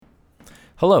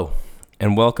Hello,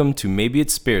 and welcome to Maybe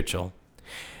It's Spiritual.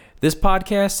 This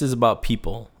podcast is about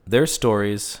people, their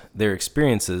stories, their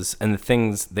experiences, and the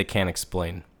things they can't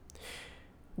explain.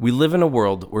 We live in a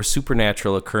world where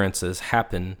supernatural occurrences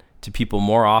happen to people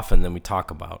more often than we talk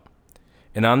about.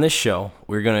 And on this show,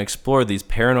 we're going to explore these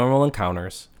paranormal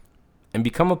encounters and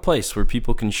become a place where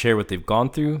people can share what they've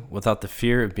gone through without the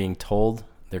fear of being told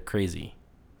they're crazy.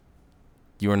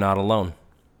 You are not alone.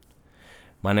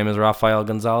 My name is Rafael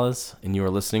Gonzalez, and you are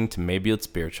listening to Maybe It's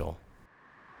Spiritual.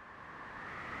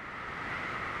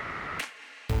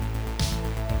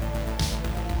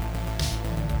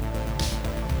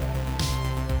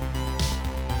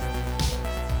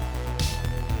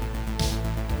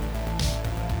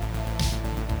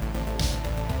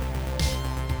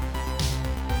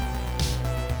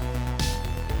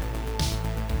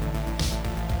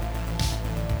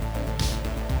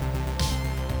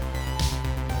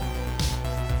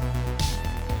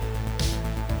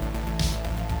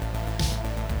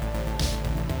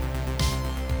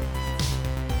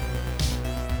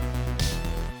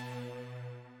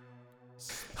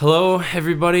 Hello,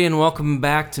 everybody, and welcome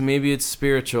back to Maybe It's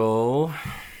Spiritual.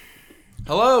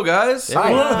 Hello, guys.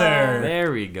 Hello there.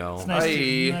 There we go. It's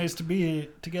nice to be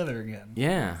together again.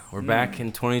 Yeah, we're back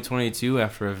in 2022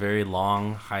 after a very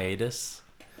long hiatus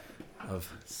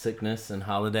of sickness and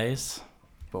holidays,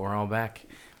 but we're all back.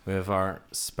 We have our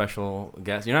special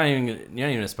guest. You're not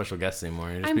even a special guest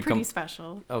anymore. I'm pretty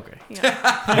special. Okay.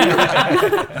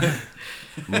 Yeah.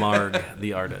 Marg,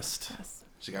 the artist.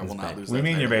 I will not lose. We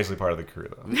mean you're basically part of the crew,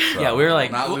 though. So. Yeah, we were like,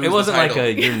 it wasn't like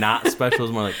a you're not special. It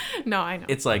was more like, No, I know.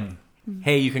 it's like,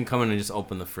 hey, you can come in and just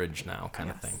open the fridge now, kind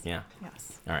of thing. Yeah.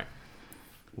 Yes. All right.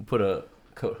 We'll put a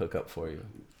coat hook up for you.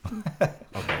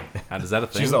 Okay. Is that a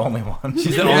thing? She's the only one.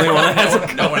 She's the only one that has a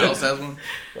coat. No one else has one.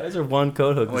 Why is there one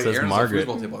coat hook that Wait, says Aaron's Margaret?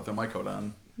 on the foosball table. I throw my coat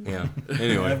on. Yeah.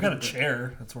 Anyway. I've got a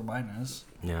chair. That's where mine is.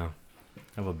 Yeah. I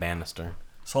have a banister.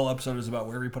 This whole episode is about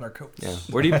where we put our coats. Yeah.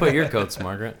 Where do you put your coats,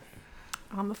 Margaret?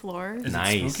 On the floor. Is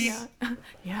Nice. it spooky? Yeah.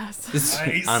 Yes.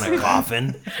 Nice. On a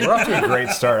coffin. We're off to a great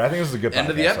start. I think this is a good End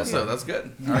of the podcast. episode. That's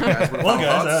good. All right, guys. Well,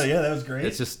 guys, yeah, that was great.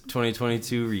 It's just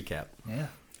 2022 recap. Yeah.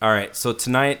 All right. So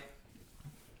tonight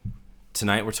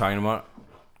we're talking about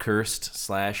cursed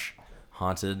 /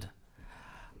 haunted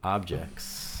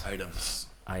objects. Items.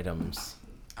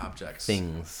 Objects.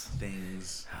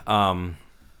 Things.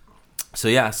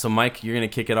 So Mike, you're going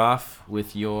to kick it off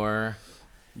with your...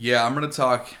 Yeah, I'm going to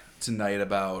talk tonight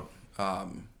about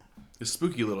this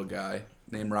spooky little guy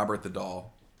named Robert the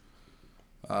Doll.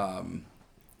 I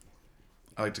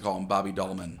like to call him Bobby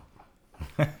Dollman.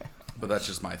 But that's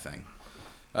just my thing.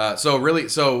 So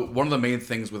one of the main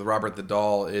things with Robert the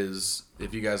Doll is,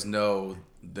 if you guys know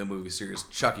the movie series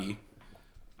Chucky,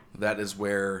 that is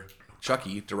where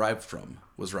Chucky derived from,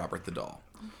 was Robert the Doll.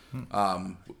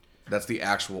 That's the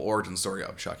actual origin story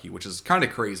of Chucky, which is kind of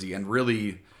crazy and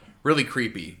really, really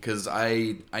creepy, because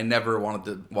I never wanted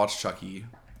to watch Chucky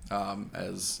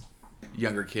as a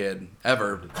younger kid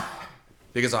ever,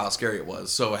 because of how scary it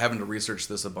was. So having to research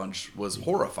this a bunch was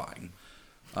horrifying,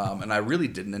 and I really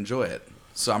didn't enjoy it.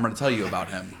 So I'm going to tell you about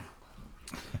him.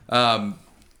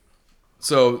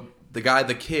 So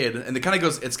the kid, and it kind of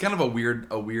goes. It's kind of a weird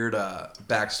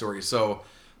backstory. So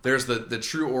there's the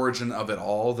true origin of it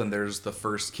all. Then there's the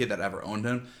first kid that ever owned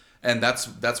him, and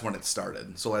that's when it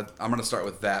started. So I'm going to start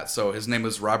with that. So his name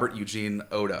was Robert Eugene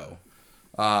Odo.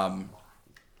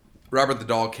 Robert the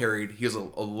Doll he was a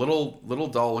little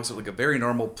doll, looks like a very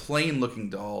normal, plain looking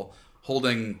doll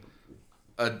holding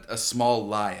a small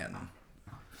lion.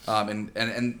 And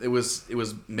it was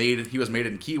made. He was made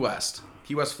in Key West,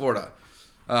 Florida.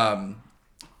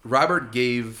 Robert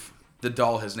gave the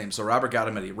doll his name, so Robert got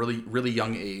him at a really, really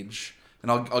young age, and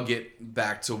I'll get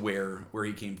back to where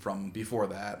he came from before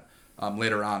that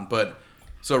later on. But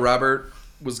so Robert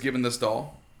was given this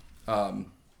doll,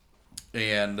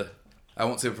 and I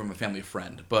won't say from a family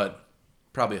friend, but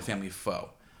probably a family foe.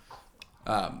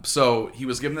 So he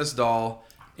was given this doll,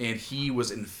 and he was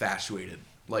infatuated.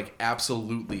 Like,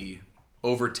 absolutely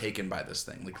overtaken by this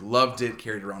thing. Like, loved it,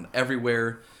 carried it around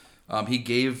everywhere. He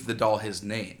gave the doll his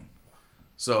name.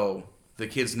 So the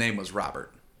kid's name was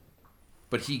Robert.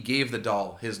 But he gave the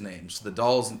doll his name. So the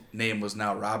doll's name was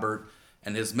now Robert,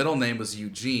 and his middle name was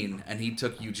Eugene, and he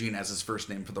took Eugene as his first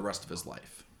name for the rest of his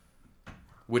life.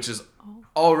 Which is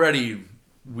already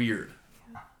weird.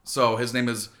 So his name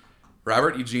is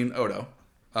Robert Eugene Odo.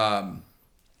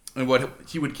 And what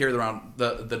he would carry around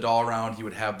the doll around, he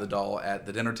would have the doll at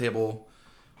the dinner table.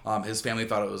 His family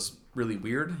thought it was really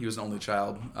weird. He was an only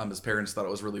child. His parents thought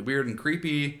it was really weird and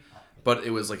creepy, but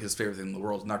it was like his favorite thing in the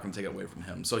world. Not going to take it away from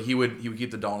him. So he would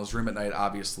keep the doll in his room at night,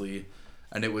 obviously,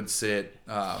 and it would sit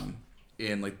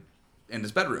in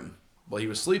his bedroom while he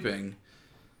was sleeping.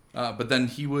 But then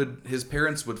his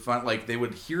parents would find, like, they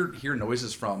would hear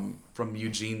noises from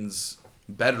Eugene's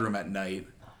bedroom at night,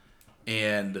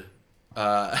 and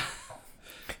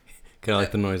Kind of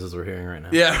like the noises we're hearing right now.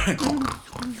 yeah.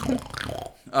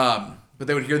 But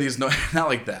they would hear these not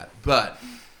like that, but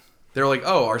they were like,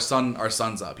 "Oh, our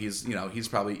son's up. He's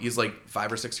like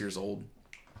 5 or 6 years old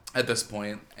at this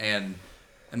point," and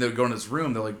they would go in his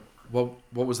room. They're like, "Well,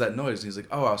 what was that noise?" And he's like,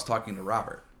 "Oh, I was talking to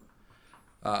Robert."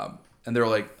 And they were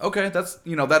like, "Okay, that's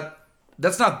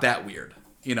not that weird.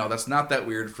 That's not that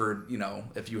weird for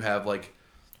if you have like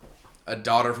a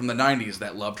daughter from the 90s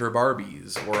that loved her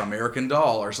Barbies or American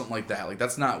Doll or something like that. Like,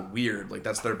 that's not weird. Like,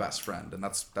 that's their best friend, and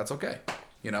that's okay,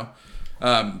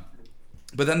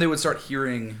 But then they would start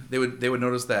hearing, they would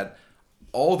notice that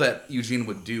all that Eugene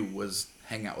would do was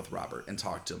hang out with Robert and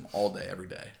talk to him all day, every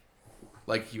day,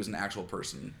 like he was an actual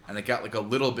person. And it got like a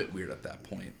little bit weird at that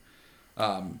point.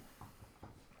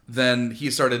 Then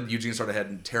Eugene started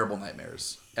having terrible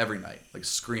nightmares every night, like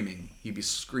screaming. He'd be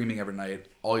screaming every night,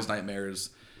 all these nightmares.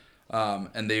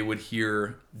 And they would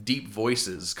hear deep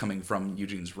voices coming from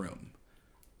Eugene's room,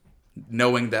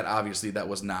 knowing that obviously that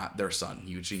was not their son,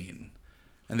 Eugene.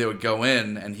 And they would go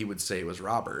in, and he would say it was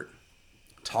Robert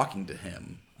talking to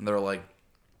him. And they were like,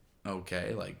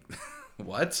 okay, like,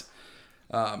 what?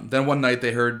 Then one night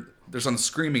they heard their son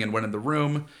screaming and went in the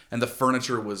room, and the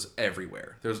furniture was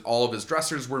everywhere. All of his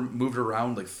dressers were moved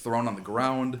around, like thrown on the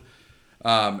ground.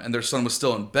 And their son was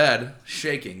still in bed,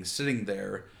 shaking, sitting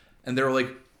there. And they were like,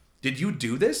 "Did you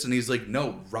do this?" And he's like,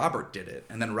 "No, Robert did it."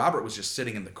 And then Robert was just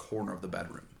sitting in the corner of the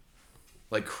bedroom,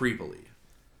 like creepily.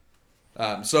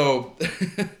 So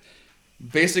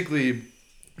basically,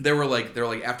 they were like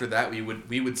after that we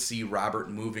would see Robert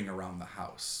moving around the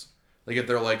house. Like, if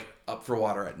they're like up for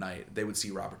water at night, they would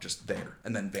see Robert just there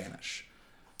and then vanish.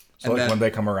 So and like then, when they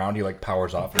come around, he like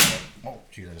powers off. And like, oh,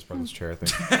 geez, I just broke this chair. I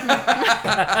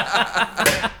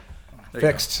think.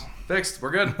 Fixed.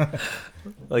 We're good.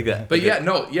 Like that. But yeah,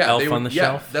 no, yeah, Elf they would, on the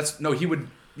Shelf? He would,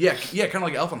 kind of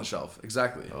like Elf on the Shelf,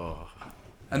 exactly. Oh.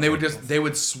 And they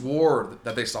would swore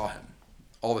that they saw him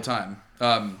all the time.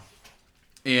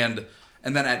 And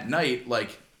then at night,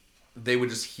 like, they would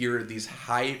just hear these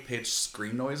high pitched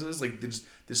scream noises, like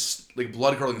this like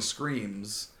blood curdling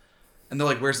screams, and they're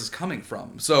like, "Where's this coming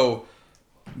from?" So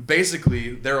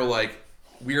basically, they were like,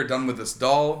 "We are done with this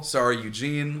doll. Sorry,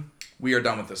 Eugene. We are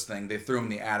done with this thing." They threw him in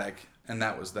the attic, and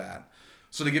that was that.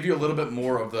 So to give you a little bit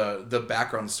more of the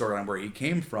background story on where he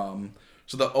came from,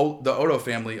 so the Odo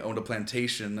family owned a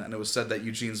plantation, and it was said that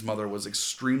Eugene's mother was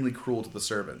extremely cruel to the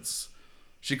servants.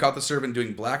 She caught the servant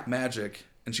doing black magic,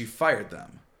 and she fired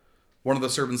them. One of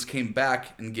the servants came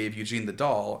back and gave Eugene the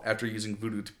doll after using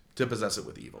voodoo to possess it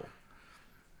with evil.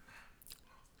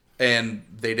 And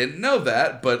they didn't know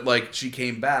that, but like, she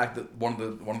came back. One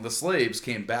of the slaves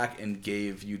came back and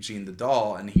gave Eugene the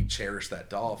doll, and he cherished that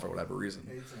doll for whatever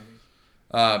reason.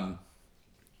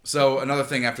 So another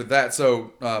thing after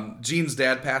that, Gene's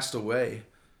dad passed away,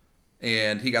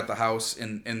 and he got the house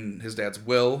in his dad's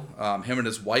will. Him and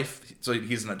his wife, so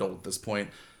he's an adult at this point.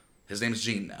 His name's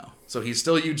Gene now, so he's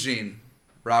still Eugene.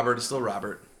 Robert is still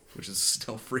Robert, which is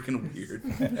still freaking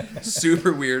weird,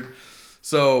 super weird.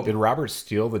 So did Robert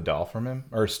steal the doll from him,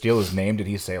 or steal his name? Did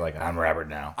he say like, "I'm Robert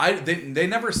now"? They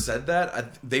never said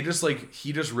that. They just like,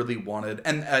 he just really wanted,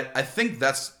 and I think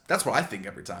that's what I think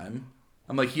every time.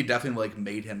 I'm like, he definitely like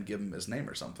made him give him his name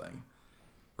or something,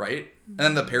 right? And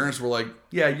then the parents were like,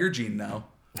 "Yeah, you're Gene now."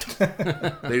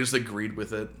 They just agreed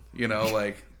with it,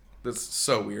 like, that's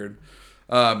so weird.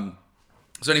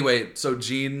 So anyway, so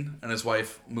Gene and his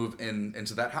wife move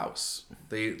into that house.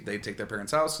 They take their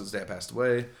parents' house. His dad passed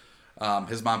away.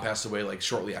 His mom passed away like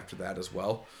shortly after that as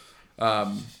well.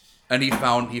 And he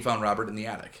found Robert in the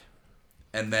attic,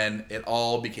 and then it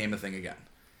all became a thing again.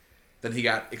 Then he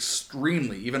got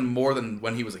extremely, even more than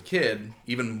when he was a kid,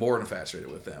 even more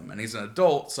infatuated with him. And he's an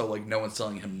adult, so like, no one's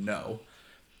telling him no.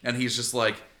 And he's just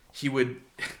like, he would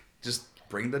just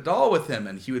bring the doll with him,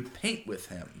 and he would paint with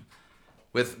him,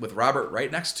 with Robert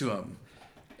right next to him.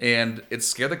 And it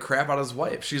scared the crap out of his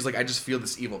wife. She's like, "I just feel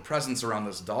this evil presence around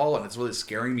this doll, and it's really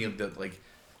scaring me that like,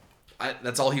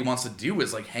 that's all he wants to do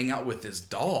is like hang out with this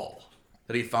doll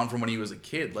that he found from when he was a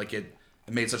kid. Like, it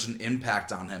made such an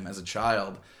impact on him as a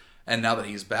child. And now that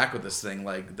he's back with this thing,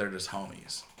 like, they're just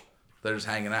homies. They're just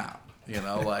hanging out,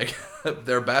 like,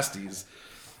 they're besties.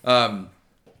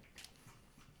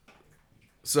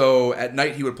 So at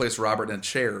night, he would place Robert in a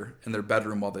chair in their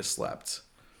bedroom while they slept.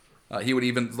 He would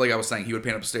even, like I was saying, he would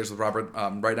paint upstairs with Robert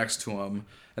right next to him.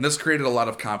 And this created a lot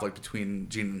of conflict between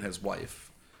Gene and his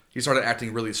wife. he started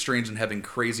acting really strange and having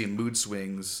crazy mood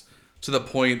swings to the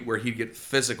point where he'd get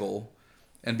physical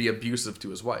and be abusive to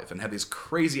his wife and have these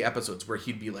crazy episodes where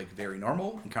he'd be like very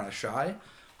normal and kind of shy,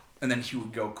 and then he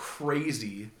would go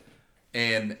crazy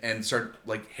and start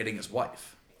like hitting his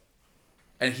wife.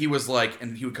 And he was like,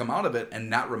 and he would come out of it and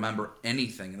not remember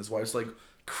anything. And his wife's like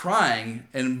crying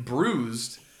and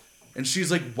bruised. And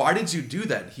she's like, why did you do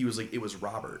that? He was like, it was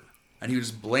Robert. And he would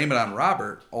just blame it on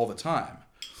Robert all the time.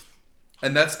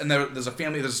 And there's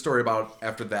a story about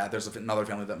after that, there's another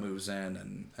family that moves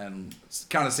in and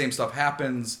kind of same stuff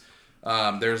happens.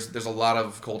 There's a lot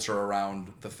of culture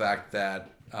around the fact that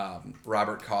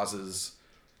Robert causes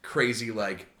crazy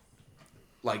like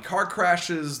car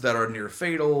crashes that are near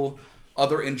fatal,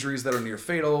 other injuries that are near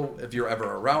fatal if you're ever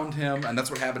around him. And that's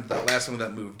what happened to that last family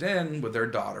that moved in with their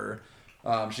daughter.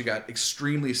 She got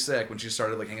extremely sick when she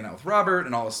started like hanging out with Robert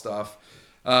and all this stuff.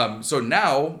 So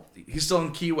now he's still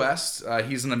in Key West.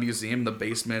 He's in a museum in the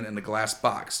basement in the glass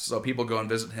box. So people go and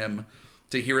visit him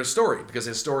to hear his story because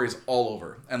his story is all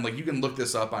over. And like you can look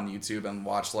this up on YouTube and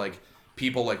watch like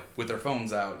people like with their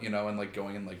phones out, you know, and like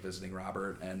going and like visiting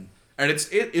Robert and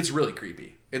it's really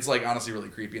creepy. It's like honestly really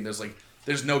creepy. And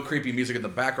there's no creepy music in the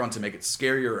background to make it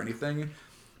scary or anything,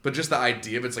 but just the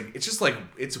idea of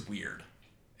it's weird.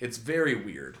 It's very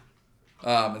weird.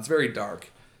 It's very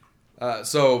dark.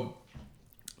 So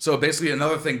basically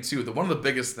another thing too, one of the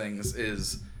biggest things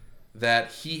is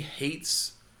that he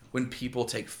hates when people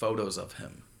take photos of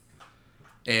him.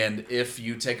 And if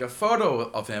you take a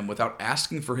photo of him without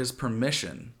asking for his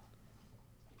permission,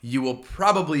 you will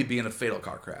probably be in a fatal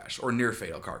car crash or near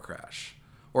fatal car crash,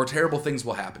 or terrible things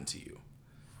will happen to you.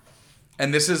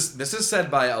 And this is said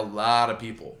by a lot of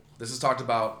people. This is talked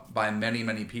about by many,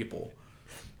 many people.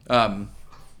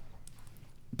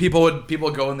 People would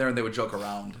go in there and they would joke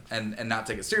around and not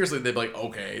take it seriously. They'd be like,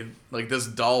 okay, like this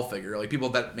doll figure, like people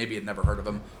that maybe had never heard of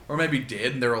him or maybe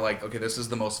did, and they were like, okay, this is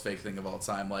the most fake thing of all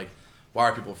time. Like, why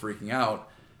are people freaking out?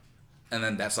 And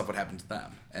then that stuff would happen to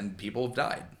them, and people have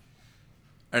died,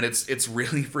 and it's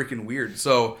really freaking weird.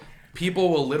 So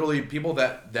people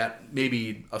that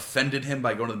maybe offended him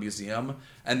by going to the museum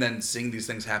and then seeing these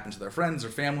things happen to their friends or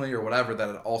family or whatever that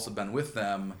had also been with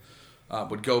them.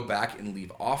 Would go back and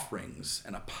leave offerings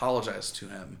and apologize to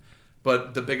him.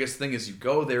 But the biggest thing is you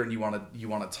go there and you want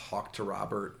to talk to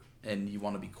Robert and you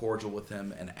want to be cordial with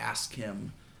him and ask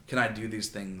him, can I do these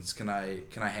things? Can I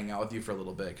hang out with you for a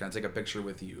little bit? Can I take a picture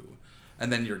with you?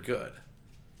 And then you're good.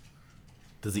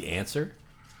 Does he answer?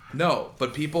 No,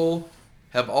 but people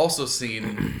have also seen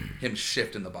him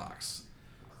shift in the box.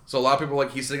 So a lot of people are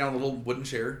like, he's sitting on a little wooden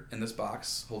chair in this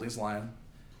box holding his lion.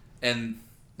 And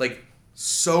like,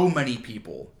 so many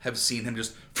people have seen him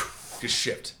just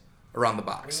shift around the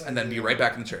box and then be right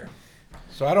back in the chair.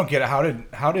 So I don't get it.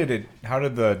 How did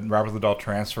the Robert the Doll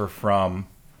transfer from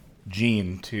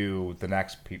Gene to the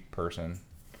next person?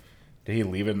 Did he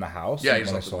leave it in the house? Yeah, he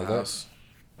just left it in the house.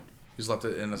 He just left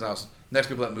it in his house. Next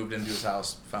people that moved into his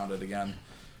house found it again.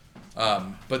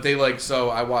 But they so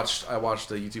I watched a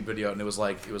YouTube video and it was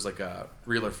like a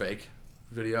real or fake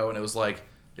video and it was like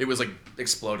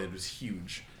exploded. It was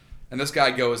huge. And this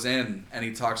guy goes in and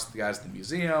he talks to the guys at the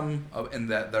museum and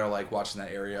that they're like watching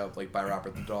that area of like by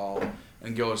Robert the Doll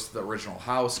and goes to the original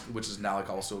house, which is now like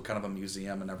also kind of a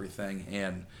museum and everything.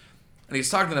 And he's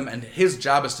talking to them and his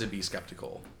job is to be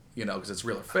skeptical, you know, because it's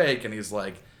real or fake. And he's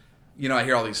like, you know, I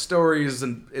hear all these stories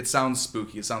and it sounds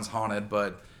spooky, it sounds haunted,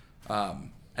 but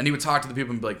and he would talk to the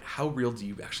people and be like, how real do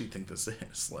you actually think this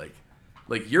is?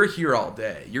 Like you're here all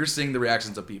day, you're seeing the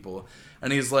reactions of people.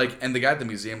 And he's like, and the guy at the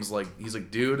museum is like, he's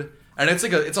like, dude. And it's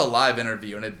a live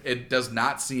interview, and it does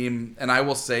not seem. And I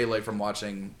will say, like from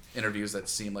watching interviews that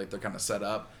seem like they're kind of set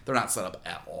up, they're not set up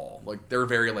at all. Like they're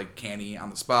very like canny on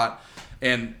the spot,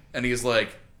 and he's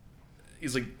like,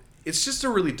 it's just a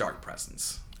really dark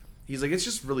presence. He's like, it's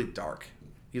just really dark.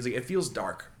 He's like, it feels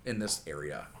dark in this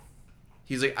area.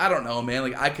 He's like, I don't know, man.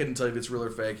 Like I couldn't tell you if it's real or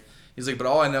fake. He's like, but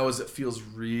all I know is it feels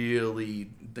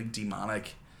really like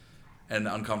demonic and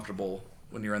uncomfortable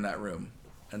when you're in that room.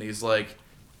 And he's like.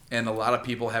 And a lot of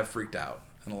people have freaked out,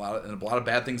 and a lot of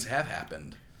bad things have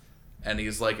happened. And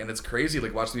he's like, and it's crazy,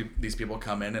 like watching these people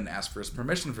come in and ask for his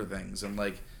permission for things, and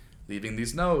like leaving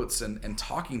these notes and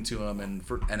talking to him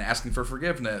and asking for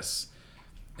forgiveness,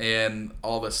 and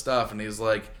all this stuff. And he's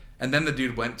like, and then the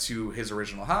dude went to his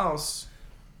original house,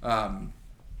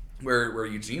 where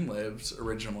Eugene lived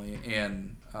originally,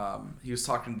 and he was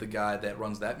talking to the guy that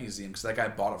runs that museum because that guy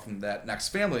bought it from that next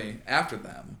family after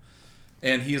them,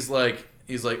 and he's like,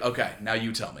 okay, now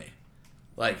you tell me,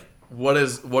 like, what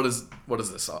is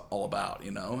this all about,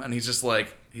 you know? And he's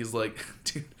like,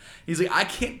 dude, he's like, I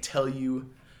can't tell you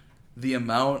the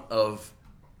amount of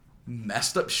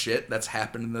messed up shit that's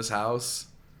happened in this house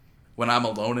when I'm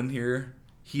alone in here.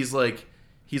 He's like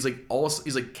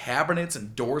cabinets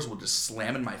and doors will just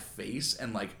slam in my face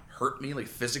and like hurt me, like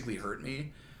physically hurt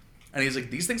me. And he's like,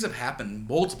 these things have happened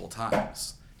multiple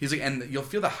times. He's like, and you'll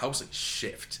feel the house like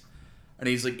shift. And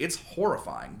he's like, it's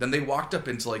horrifying. Then they walked up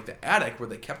into like the attic where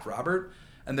they kept Robert,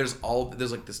 and there's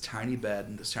like this tiny bed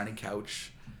and this tiny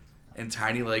couch and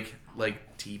tiny like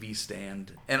TV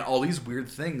stand and all these weird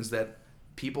things that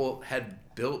people had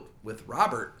built with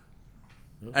Robert.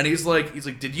 And he's like,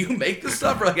 did you make this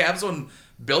stuff or like have someone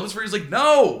build this for you? He's like,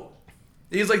 no.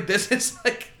 He's like,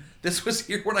 this was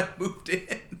here when I moved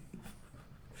in.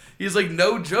 He's like,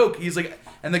 no joke. He's like,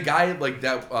 and the guy like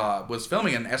that was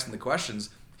filming and asking the questions.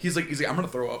 He's like, I'm gonna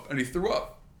throw up, and he threw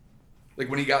up. Like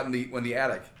when he got in the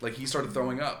attic, like he started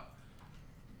throwing up.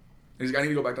 And he's like, I need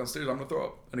to go back downstairs. I'm gonna throw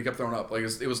up, and he kept throwing up. Like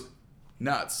it was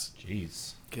nuts.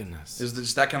 Jeez. Goodness. It was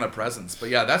just that kind of presence. But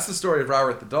yeah, that's the story of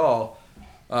Robert the Doll.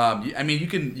 I mean, you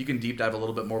can deep dive a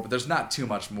little bit more, but there's not too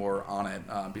much more on it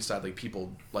besides like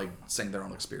people like saying their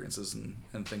own experiences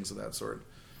and things of that sort.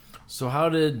 So how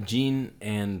did Gene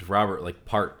and Robert like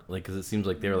part? Like, because it seems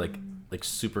like they were like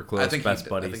super close, best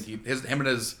buddies. I think him and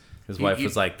his wife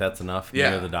was like, "That's enough." Yeah,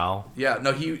 Near the doll. Yeah,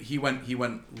 no, he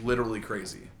went literally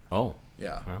crazy. Oh,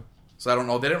 Yeah. Huh? So I don't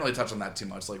know. They didn't really touch on that too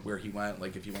much, like where he went,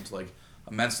 like if he went to like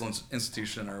a mental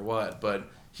institution or what. But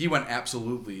he went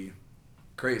absolutely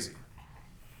crazy,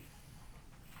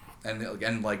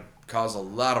 and like caused a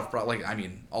lot of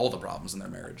all the problems in their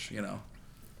marriage. You know,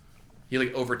 he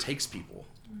like overtakes people.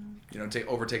 You know,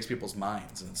 overtakes people's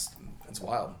minds, and it's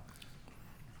wild.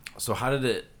 So how did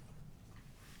it?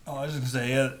 Oh, I was just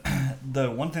gonna say, the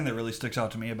one thing that really sticks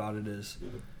out to me about it is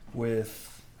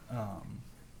with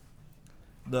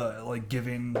the like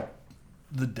giving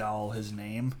the doll his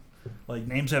name. Like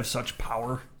names have such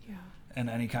power in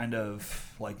any kind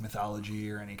of like mythology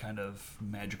or any kind of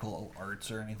magical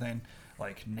arts or anything.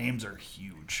 Like names are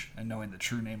huge, and knowing the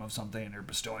true name of something or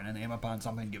bestowing a name upon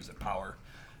something gives it power.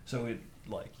 So it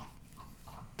like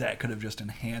that could have just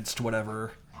enhanced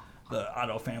whatever the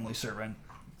Otto family servant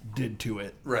did to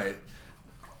it Right.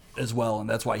 as well, and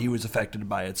that's why he was affected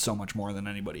by it so much more than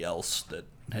anybody else that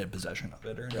had possession of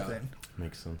it or anything.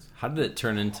 Makes sense. How did it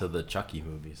turn into the Chucky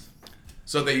movies?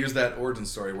 So they use that origin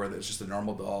story where it's just a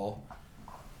normal doll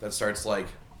that starts like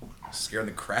scaring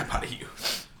the crap out of you.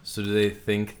 So do they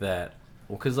think that?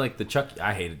 Well, because like the Chucky,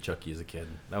 I hated Chucky as a kid.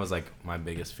 That was like my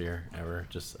biggest fear ever.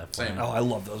 Just FYI. Same. Oh, I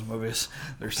love those movies.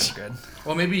 They're so good.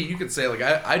 Well, maybe you could say like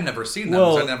I'd never seen them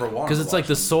Well, because I never wanted. Because to it's like watch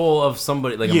the them. soul of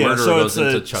somebody, like a murderer goes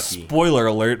into Chucky. Spoiler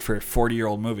alert for a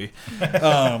 40-year-old movie.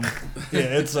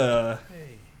 It's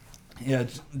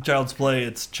Child's Play.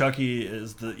 It's Chucky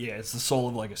is it's the soul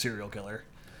of like a serial killer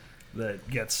that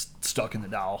gets stuck in the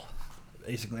doll,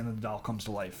 basically, and then the doll comes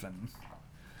to life and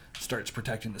starts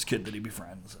protecting this kid that he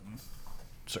befriends and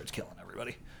starts killing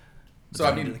everybody. So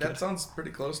I mean that sounds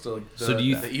pretty close to like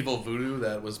the evil voodoo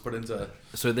that was put into.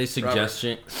 So are they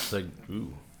suggesting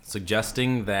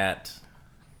that,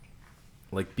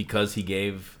 like, because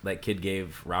that kid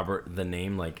gave Robert the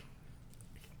name, like,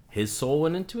 his soul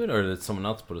went into it, or did someone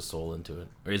else put a soul into it,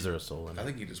 or is there a soul in it? I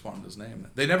think he just wanted his name.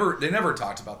 They never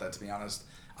talked about that, to be honest.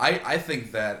 I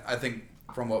think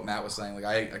from what Matt was saying, like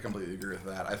I completely agree with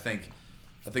that. I think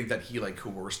that he like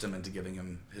coerced him into giving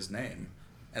him his name,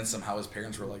 and somehow his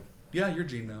parents were like, "Yeah, you're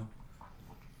Gene now."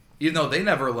 Even though they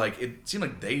never like, it seemed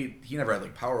like he never had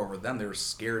like power over them. They were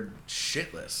scared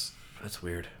shitless That's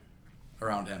weird.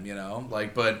 around him, you know.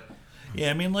 Like, but Yeah,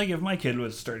 I mean, like if my kid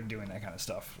was started doing that kind of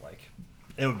stuff, like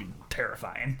it would be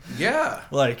terrifying. yeah,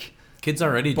 Like, Kids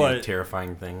already do But-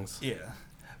 terrifying things. yeah,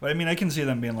 but I mean, I can see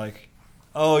them being like,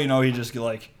 oh, you know, he just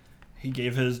like he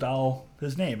gave his doll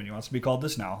his name and he wants to be called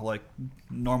this now, like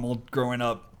normal growing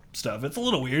up stuff. It's a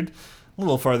little weird, a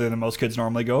little farther than most kids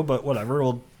normally go, but whatever.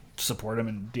 We'll support him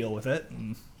and deal with it.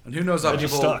 And and who knows how I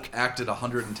just people stuck. acted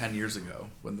 110 years ago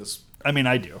when this I mean,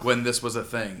 I do. was a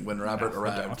thing, when Robert No, I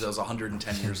arrived. don't. That was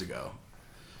 110 years ago.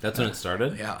 That's when it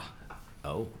started? Yeah,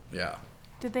 Oh. yeah.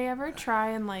 Did they ever try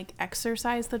and like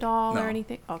exercise the doll No. or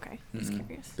anything? Okay, just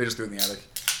curious. They just threw it in the attic.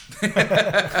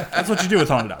 That's what you do with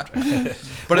haunted objects.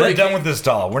 But We're I think, done with this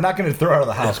doll. We're not going to throw it out of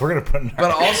the house. We're going to put it in our...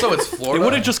 but also it's It Florida.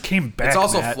 would have just came back. It's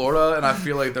also Matt. Florida, and I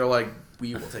feel like they're like,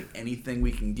 we will take anything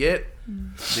we can get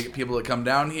to get people to come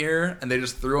down here, and they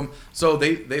just threw them. So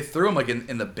they threw them like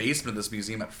in the basement of this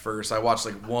museum at first. I watched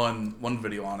like one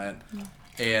video on it,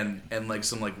 and like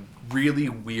some like really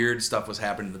weird stuff was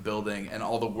happening in the building, and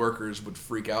all the workers would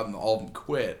freak out, and all of them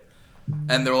quit.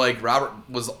 And they're like, it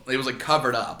was like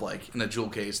covered up like in a jewel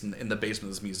case in the basement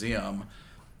of this museum.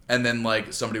 And then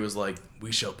like somebody was like,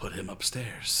 "We shall put him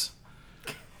upstairs."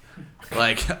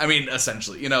 Like, I mean,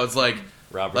 essentially, it's like,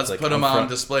 Robert's let's like, put him I'm on from-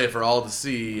 display for all to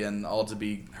see and all to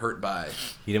be hurt by.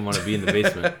 He didn't want to be in the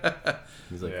basement.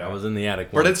 He's like, Yeah. I was in the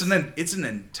attic But once. it's an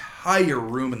entire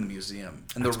room in the museum,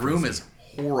 and the room is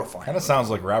horrifying. Kind of sounds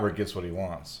like Robert gets what he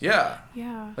wants. Yeah.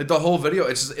 Yeah. Like the whole video,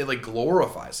 it like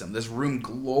glorifies him. This room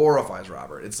glorifies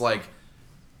Robert. It's like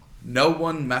no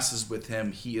one messes with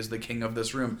him. He is the king of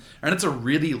this room, and it's a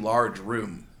really large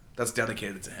room that's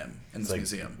dedicated to him in this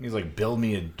museum. He's like, build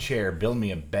me a chair, build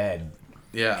me a bed,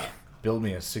 Yeah, build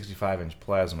me a 65-inch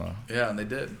plasma. yeah, and they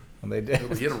did. And they did.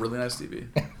 He had a really nice TV.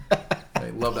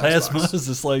 They love that. Plasma, is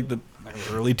this like the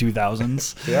early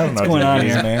 2000s? Yeah, I don't know What's going on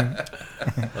his here? name.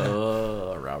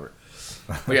 Robert.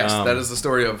 But yes, that is the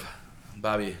story of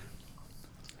Bobby.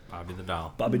 Bobby the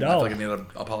doll. Bobby I feel Doll. like I need to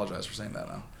apologize for saying that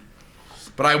now,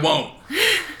 but I won't.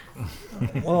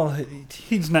 Well,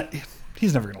 he's not.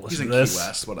 He's never going to He's listen in to Key this.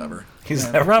 West, whatever. He's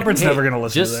Yeah, never Robert's never going to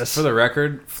listen Just to this. for the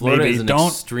record, Florida Maybe is an don't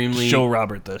extremely show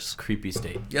Robert this. creepy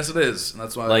state. Yes, it is, and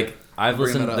that's why. Like, I've I'm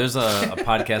bringing listened, that up. there's a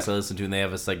podcast I listen to, and they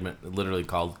have a segment literally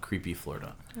called Creepy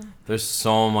Florida. There's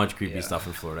so much creepy Yeah. stuff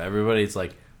in Florida. Everybody's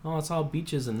like, oh, it's all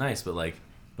beaches and nice, but like,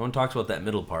 no one talks about that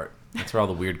middle part. That's where all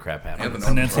the weird crap and happens. the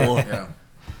Peninsula. North Pole, yeah,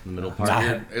 The middle it's part.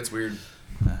 weird. It's weird.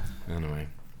 Anyway.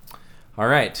 All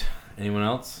right. Anyone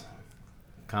else?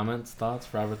 Comments,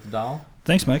 thoughts? Robert the doll?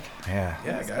 Thanks, Mike. Yeah.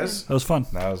 Yeah, guys. That was fun.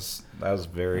 That was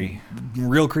very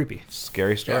Real creepy.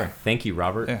 scary story. Yeah. Thank you,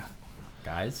 Robert. Yeah.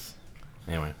 Guys.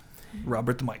 Anyway.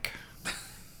 Robert the Mike.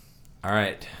 All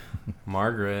right.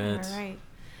 Margaret. All right.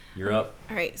 You're up.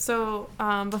 All right. So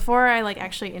before I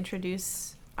actually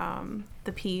introduce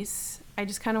the piece, I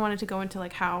just kind of wanted to go into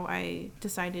how I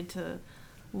decided to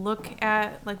look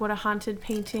at what a haunted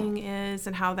painting is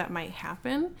and how that might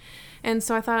happen. And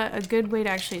so I thought a good way to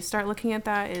actually start looking at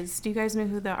that is, do you guys know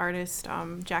who the artist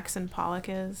Jackson Pollock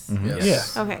is?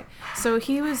 Yes. Yeah. Okay, so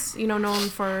he was, known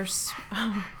for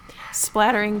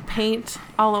splattering paint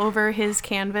all over his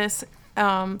canvas,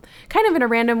 kind of in a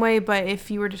random way, but if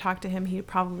you were to talk to him, he'd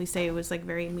probably say it was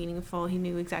very meaningful. He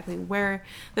knew exactly where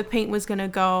the paint was going to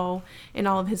go and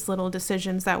all of his little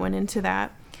decisions that went into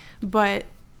that. But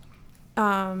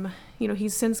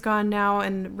he's since gone now,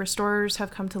 and restorers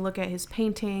have come to look at his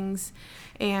paintings,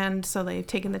 and so they've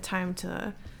taken the time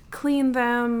to clean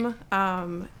them,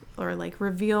 or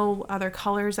reveal other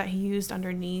colors that he used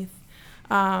underneath.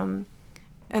 And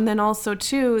then also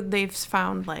too, they've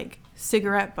found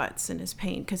cigarette butts in his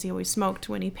paint because he always smoked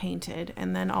when he painted.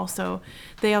 And then also,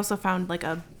 they also found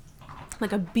a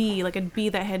bee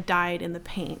that had died in the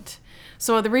paint.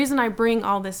 So the reason I bring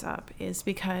all this up is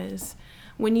because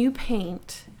when you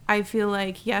paint, I feel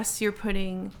like, yes, you're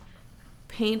putting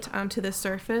paint onto the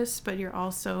surface, but you're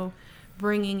also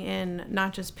bringing in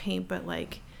not just paint, but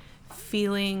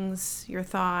feelings, your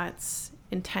thoughts,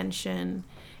 intention.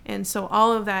 And so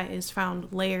all of that is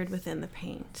found layered within the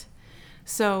paint.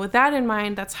 So with that in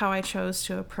mind, that's how I chose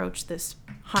to approach this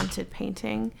haunted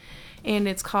painting. And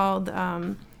it's called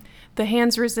The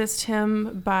Hands Resist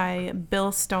Him by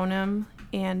Bill Stoneham.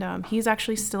 And he's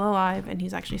actually still alive, and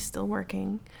he's actually still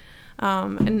working.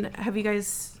 And have you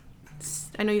guys,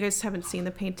 I know you guys haven't seen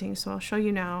the painting, so I'll show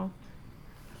you now.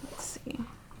 Let's see.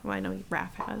 Well, I know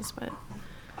Raph has, but.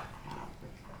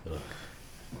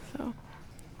 So.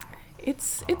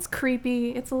 It's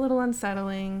creepy. It's a little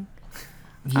unsettling.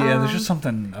 Yeah, there's just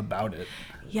something about it.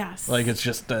 Yes. It's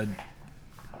just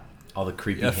All the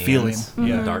creepy a hands feeling. in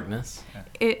Yeah. the darkness.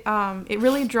 It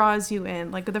really draws you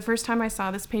in. The first time I saw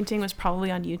this painting was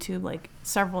probably on YouTube,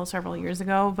 several years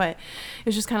ago, but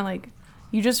it's just kind of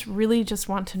you just really just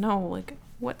want to know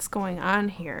what's going on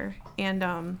here.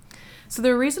 And so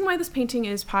the reason why this painting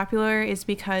is popular is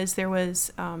because there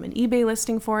was an eBay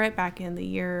listing for it back in the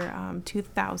year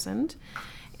 2000.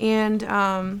 And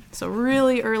so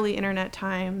really early internet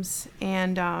times.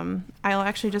 And I'll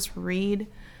actually just read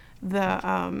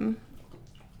the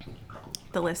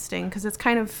listing because it's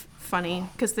kind of funny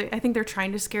because I think they're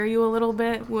trying to scare you a little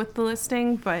bit with the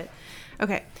listing. But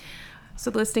okay. So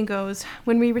the listing goes,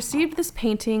 when we received this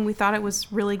painting, we thought it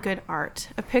was really good art.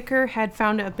 A picker had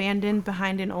found it abandoned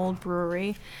behind an old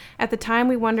brewery. At the time,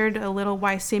 we wondered a little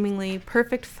why seemingly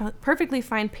perfectly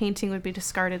fine painting would be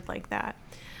discarded like that.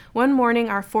 One morning,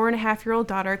 our 4.5-year-old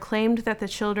daughter claimed that the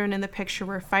children in the picture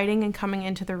were fighting and coming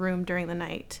into the room during the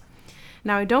night.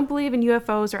 Now, I don't believe in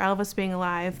UFOs or Elvis being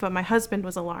alive, but my husband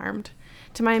was alarmed.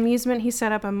 To my amusement, he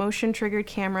set up a motion-triggered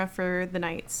camera for the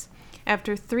nights.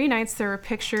 After 3 nights, there were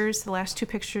pictures. The last 2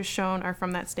 pictures shown are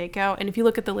from that stakeout. And if you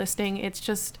look at the listing, it's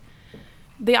just...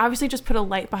 They obviously just put a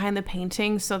light behind the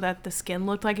painting so that the skin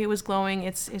looked like it was glowing.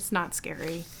 It's not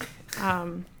scary.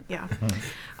 Yeah.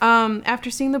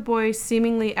 After seeing the boy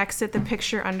seemingly exit the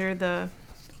picture under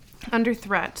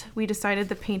threat, we decided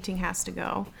the painting has to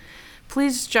go.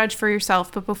 Please judge for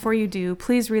yourself, but before you do,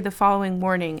 please read the following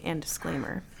warning and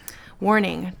disclaimer.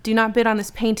 Warning, do not bid on this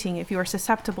painting if you are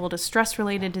susceptible to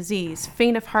stress-related disease,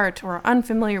 faint of heart, or are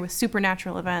unfamiliar with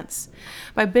supernatural events.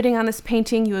 By bidding on this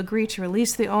painting, you agree to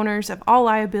release the owners of all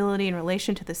liability in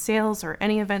relation to the sales or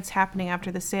any events happening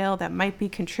after the sale that might be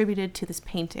contributed to this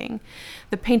painting.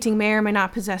 The painting may or may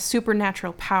not possess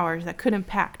supernatural powers that could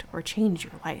impact or change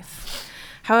your life.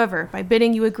 However, by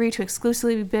bidding, you agree to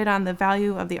exclusively bid on the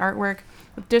value of the artwork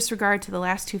with disregard to the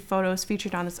last 2 photos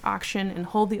featured on this auction and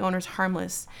hold the owners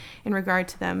harmless in regard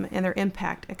to them and their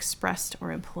impact expressed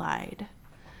or implied.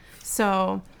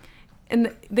 So,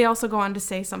 and they also go on to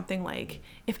say something like,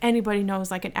 if anybody knows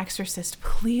like an exorcist,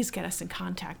 please get us in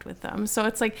contact with them. So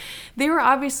it's like they were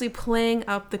obviously playing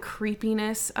up the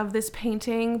creepiness of this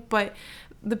painting, but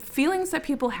the feelings that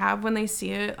people have when they see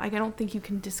it, like I don't think you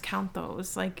can discount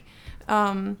those. Like,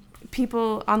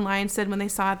 people online said when they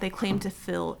saw it, they claimed to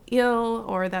feel ill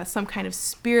or that some kind of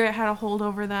spirit had a hold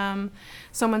over them.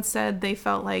 Someone said they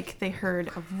felt like they heard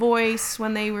a voice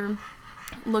when they were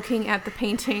looking at the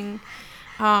painting.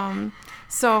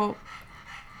 So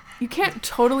you can't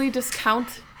totally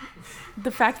discount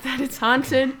the fact that it's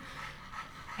haunted.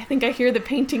 I think I hear the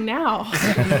painting now. The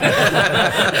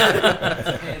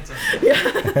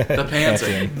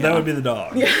panting. That would be the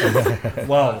dog. Yeah.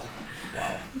 Wow.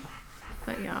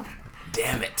 But yeah.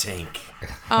 Damn it, Tank.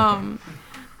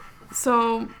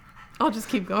 So I'll just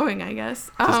keep going, I guess.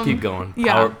 Just keep going.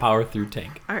 Yeah. Power through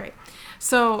Tank. All right.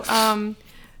 So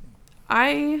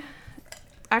I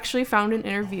actually found an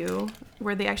interview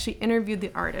where they actually interviewed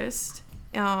the artist.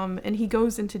 And he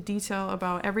goes into detail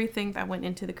about everything that went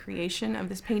into the creation of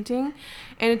this painting.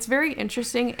 And it's very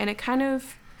interesting, and it kind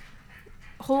of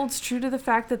holds true to the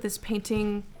fact that this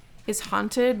painting is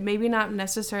haunted, maybe not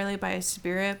necessarily by a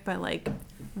spirit, but like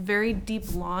very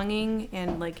deep longing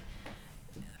and like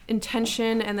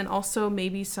intention, and then also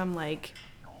maybe some like,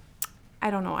 I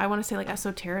don't know, I want to say like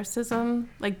esotericism.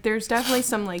 Like there's definitely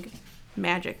some like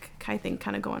magic, I think,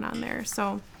 kind of going on there.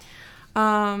 So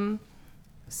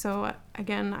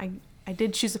again, I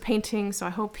did choose a painting, so I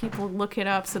hope people look it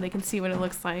up so they can see what it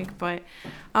looks like. But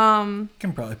Can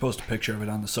probably post a picture of it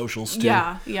on the socials too.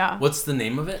 yeah. What's the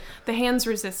name of it? The Hands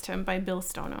Resist Him by Bill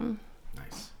Stoneham.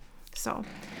 Nice. So,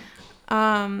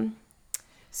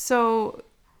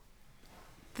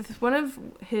 one of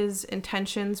his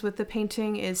intentions with the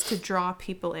painting is to draw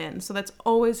people in. So that's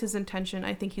always his intention.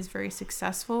 I think he's very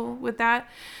successful with that.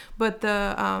 But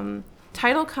the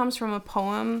title comes from a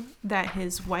poem that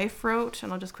his wife wrote,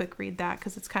 and I'll just quick read that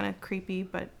because it's kind of creepy,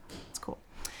 but it's cool.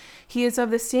 He is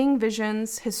of the seeing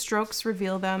visions, his strokes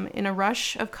reveal them, in a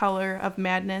rush of color, of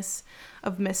madness,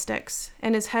 of mystics,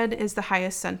 and his head is the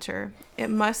highest center. It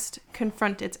must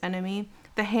confront its enemy.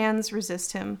 The hands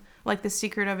resist him, like the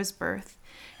secret of his birth.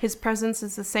 His presence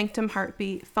is the sanctum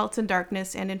heartbeat, felt in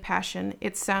darkness and in passion,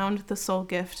 its sound the sole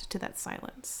gift to that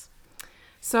silence.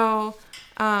 So,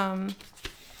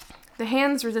 the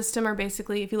hands resist him are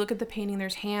basically, if you look at the painting,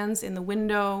 there's hands in the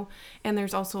window, and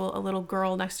there's also a little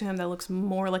girl next to him that looks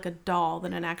more like a doll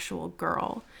than an actual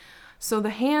girl. So the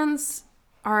hands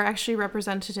are actually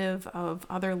representative of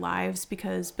other lives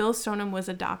because Bill Stoneham was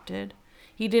adopted.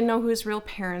 He didn't know who his real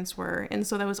parents were, and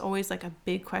so that was always like a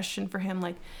big question for him,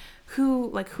 like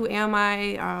who am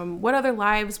I? What other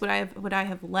lives would I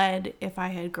have led if I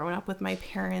had grown up with my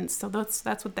parents? So that's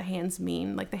what the hands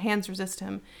mean. Like the hands resist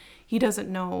him. He doesn't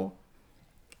know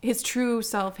his true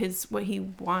self, what he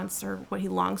wants or what he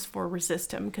longs for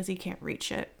resist him because he can't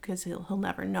reach it because he'll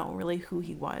never know really who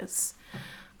he was.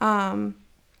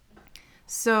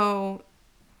 So,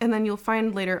 and then you'll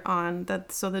find later on that,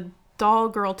 the doll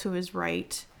girl to his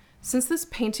right, since this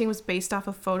painting was based off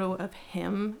a photo of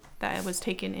him that was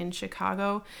taken in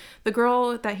Chicago, the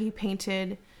girl that he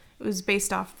painted was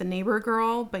based off the neighbor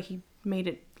girl, but he made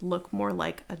it look more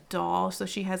like a doll. So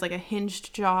she has like a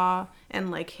hinged jaw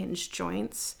and like hinged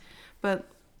joints. But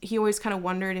he always kind of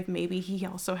wondered if maybe he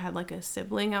also had like a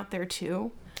sibling out there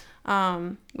too,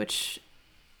 which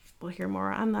we'll hear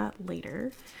more on that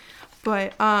later.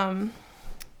 But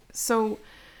so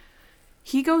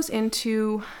he goes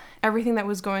into everything that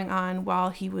was going on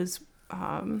while he was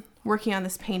working on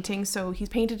this painting. So he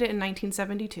painted it in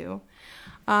 1972,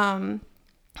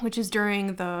 which is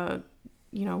during the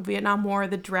Vietnam War,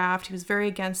 the draft. He was very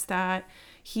against that.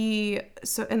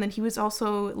 And then he was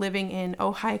also living in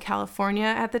Ojai, California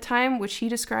at the time, which he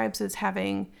describes as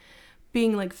having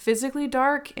being like physically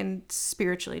dark and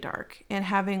spiritually dark, and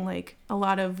having like a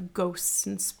lot of ghosts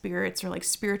and spirits or like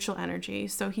spiritual energy.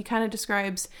 So he kind of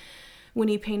describes when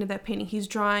he painted that painting, he's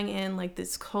drawing in like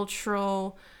this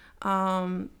cultural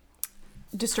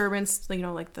disturbance, you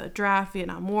know, like the draft,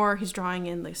 Vietnam War. He's drawing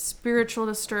in the spiritual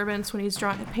disturbance when he's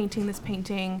painting this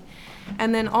painting.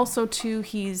 And then also too,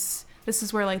 this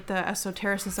is where like the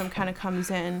esotericism kind of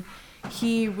comes in.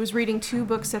 He was reading 2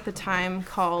 books at the time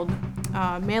called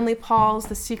Manly Paul's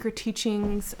The Secret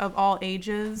Teachings of All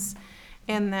Ages,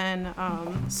 and then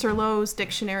Serlot's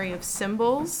Dictionary of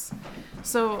Symbols.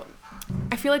 So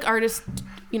I feel like artists,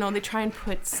 you know, they try and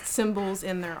put symbols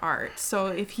in their art. So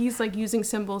if he's like using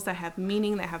symbols that have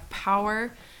meaning, that have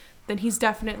power, then he's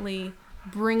definitely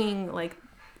bringing like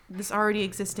this already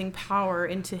existing power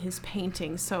into his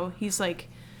painting. So he's like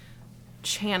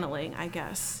channeling, I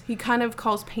guess. He kind of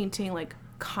calls painting like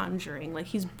conjuring, like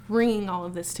he's bringing all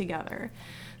of this together.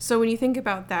 So when you think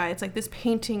about that, it's like this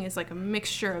painting is like a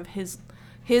mixture of his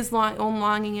own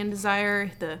longing and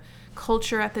desire, the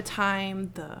culture at the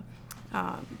time, the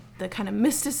kind of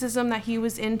mysticism that he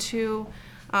was into.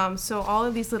 So all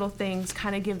of these little things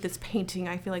kind of give this painting,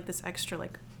 I feel like, this extra,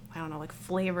 like, I don't know, like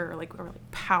flavor or like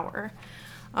power.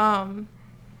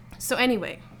 So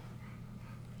anyway,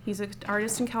 he's an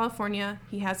artist in California.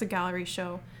 He has a gallery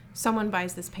show. Someone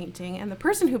buys this painting, and the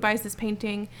person who buys this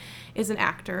painting is an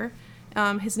actor.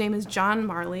 His name is John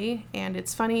Marley, and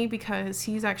it's funny because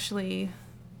he's actually,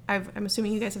 I'm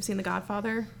assuming you guys have seen The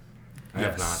Godfather? I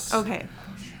have not. Okay.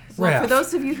 Well, for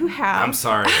those of you who have... I'm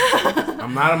sorry.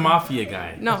 I'm not a mafia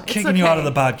guy. No, it's Kicking you out of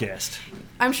the podcast.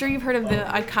 I'm sure you've heard of the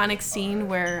iconic scene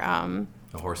where...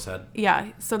 The horse head? Yeah,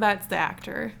 so that's the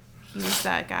actor. He's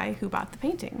that guy who bought the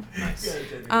painting. Nice.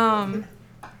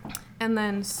 And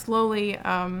then slowly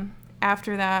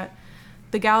after that,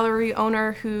 the gallery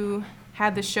owner who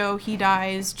had the show, he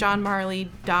dies. John Marley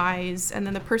dies. And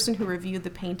then the person who reviewed the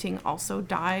painting also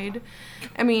died.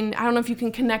 I mean, I don't know if you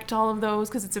can connect all of those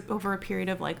because it's over a period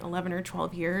of like 11 or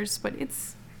 12 years, but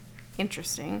it's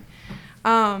interesting.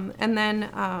 And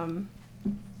then,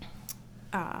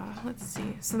 let's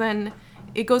see. So then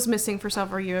it goes missing for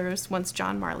several years once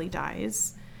John Marley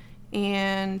dies.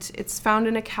 And it's found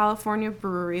in a California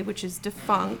brewery, which is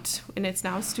defunct, and it's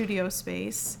now a studio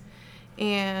space.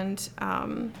 And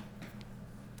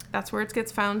that's where it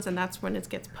gets found, and that's when it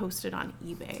gets posted on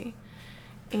eBay.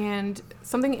 And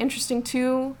something interesting,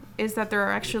 too, is that there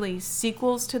are actually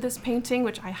sequels to this painting,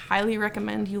 which I highly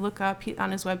recommend you look up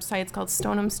on his website. It's called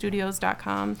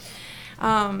stonehamstudios.com.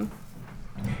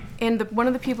 And one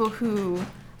of the people who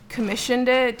commissioned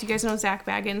it, do you guys know Zach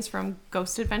Baggins from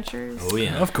Ghost Adventures? Oh,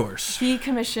 yeah. Of course. He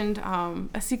commissioned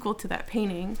a sequel to that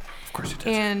painting. Of course he did.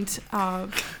 And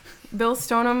Bill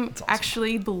Stoneham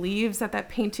actually believes that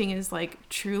painting is like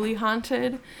truly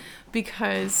haunted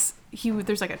because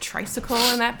there's like a tricycle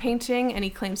in that painting, and he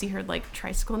claims he heard like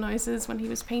tricycle noises when he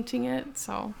was painting it.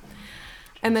 So,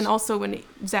 and then also when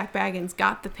Zach Baggins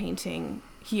got the painting,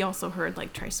 he also heard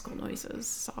like tricycle noises.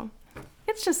 So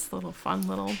it's just a little fun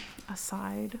little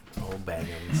aside. Oh,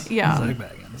 Baggins. Yeah. Zach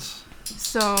Baggins.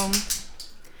 So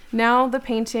now the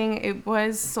painting, it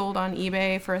was sold on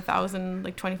eBay for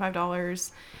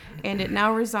 $25, and it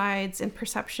now resides in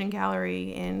Perception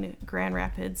Gallery in Grand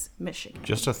Rapids, Michigan.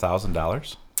 Just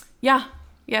 $1,000? Yeah.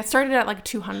 Yeah, it started at like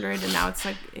 200, and now it's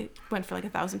like it went for like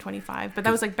 1,025. But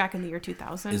that was like back in the year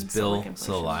 2000. Is so, Bill like,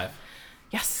 still alive?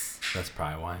 Yes. That's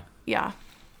probably why. Yeah.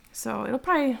 So it'll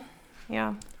probably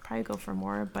go for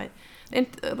more. But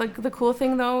like the cool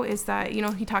thing though is that, you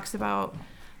know, he talks about,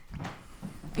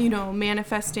 you know,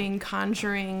 manifesting,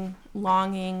 conjuring,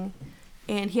 longing,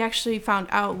 and he actually found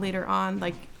out later on,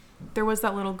 like, there was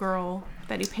that little girl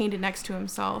that he painted next to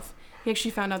himself. He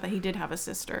actually found out that he did have a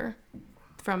sister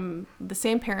from the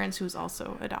same parents who was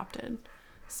also adopted.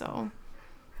 So,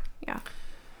 yeah.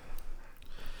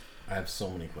 I have so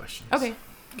many questions. Okay.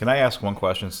 Can I ask one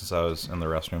question since I was in the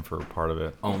restroom for part of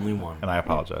it? Only one. And I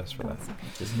apologize for that.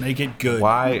 Just make it good.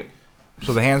 Why?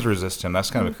 So the hands resist him.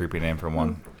 That's kind of a creepy name for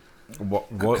one.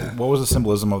 What was the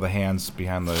symbolism of the hands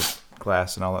behind the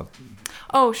glass and all that?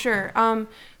 Oh, sure.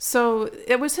 So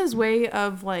it was his way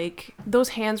of, like, those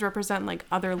hands represent, like,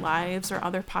 other lives or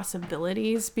other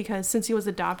possibilities, because since he was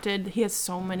adopted, he has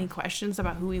so many questions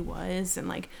about who he was and,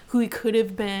 like, who he could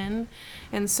have been.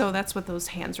 And so that's what those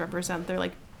hands represent.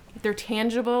 They're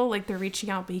tangible, like, they're reaching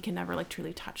out, but he can never, like,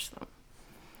 truly touch them.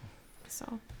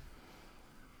 So.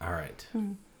 All right.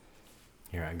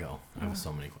 Here I go. I have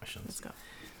so many questions. Let's go.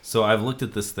 So I've looked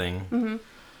at this thing. Mm-hmm.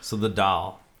 So the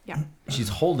doll. Yeah. She's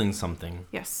holding something.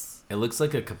 Yes. It looks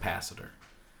like a capacitor.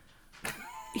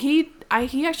 He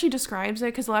actually describes it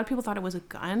because a lot of people thought it was a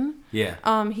gun.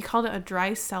 Yeah. He called it a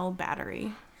dry cell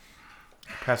battery.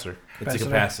 Capacitor. It's a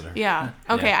capacitor. Yeah.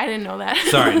 Okay, Yeah. I didn't know that.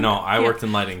 Sorry, no, I Yeah. worked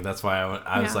in lighting. That's why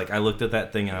I was Yeah. like, I looked at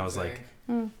that thing and I was like,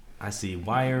 I see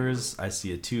wires, I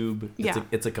see a tube.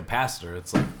 It's a capacitor.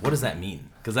 It's like, what does that mean?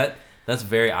 Because that's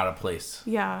very out of place.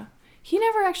 Yeah. He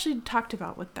never actually talked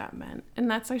about what that meant, and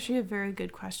that's actually a very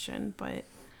good question. But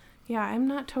yeah, I'm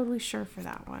not totally sure for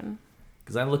that one.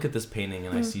 Because I look at this painting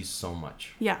and I see so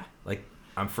much. Yeah. Like,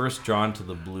 I'm first drawn to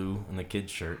the blue in the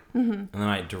kid's shirt, and then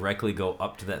I directly go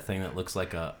up to that thing that looks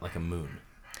like a moon.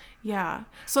 Yeah.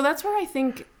 So that's where I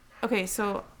think, okay,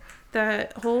 so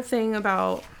the whole thing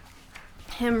about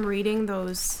him reading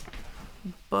those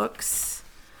books,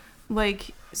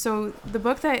 like, so the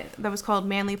book that was called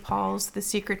Manly Paul's The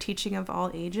Secret Teaching of All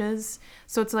Ages.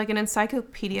 So it's like an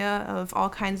encyclopedia of all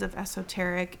kinds of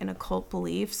esoteric and occult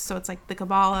beliefs. So it's like the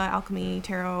Kabbalah, alchemy,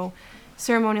 tarot,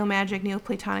 ceremonial magic,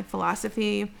 Neoplatonic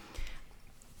philosophy.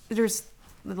 The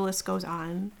list goes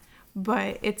on,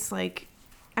 but it's like,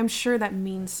 I'm sure that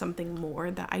means something more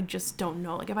that I just don't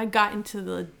know. Like, if I got into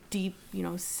the deep,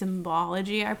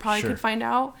 symbology, I probably could find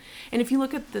out. And if you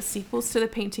look at the sequels to the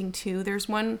painting too, there's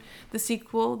one, the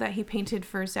sequel that he painted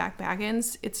for Zach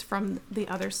Baggins, it's from the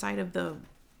other side of the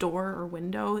door or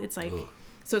window. It's like,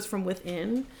 so it's from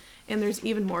within. And there's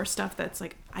even more stuff that's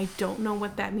like, I don't know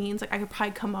what that means. Like, I could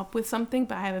probably come up with something,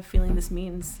 but I have a feeling this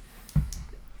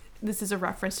is a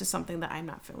reference to something that I'm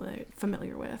not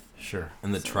familiar with. Sure.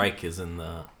 And the trike is in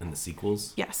the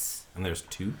sequels? Yes. And there's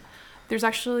 2? There's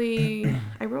actually,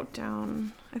 I wrote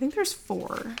down, I think there's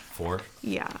 4. 4?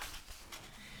 Yeah.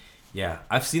 Yeah.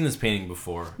 I've seen this painting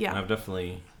before. Yeah. And I've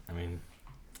definitely,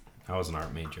 I was an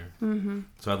art major. Mm-hmm.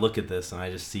 So I look at this and I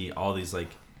just see all these, like,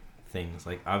 things.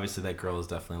 Like, obviously that girl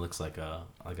definitely looks like a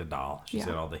doll. She's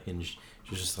got all the hinge.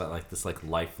 She's just got, like, this, like,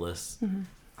 lifeless,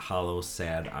 hollow,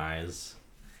 sad eyes.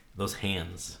 Those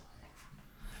hands.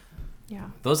 Yeah.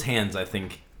 Those hands, I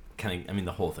think,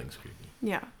 the whole thing's creepy.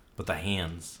 Yeah. But the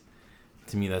hands,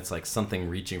 to me, that's like something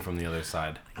reaching from the other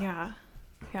side. Yeah.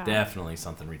 Yeah. Definitely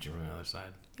something reaching from the other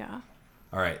side. Yeah.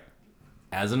 All right.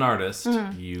 As an artist,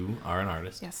 you are an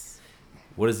artist. Yes.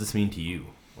 What does this mean to you?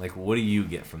 Like, what do you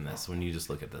get from this when you just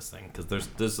look at this thing? Because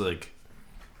there's like,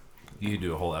 you could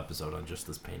do a whole episode on just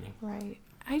this painting. Right.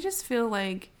 I just feel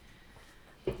like,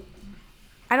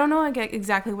 I don't know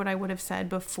exactly what I would have said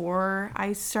before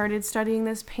I started studying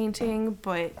this painting,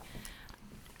 but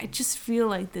I just feel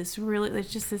like there's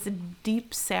just this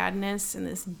deep sadness and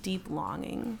this deep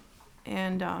longing.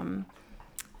 And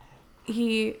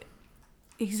he's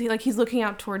looking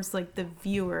out towards, like, the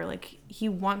viewer, like, he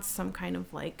wants some kind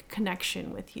of, like,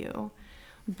 connection with you,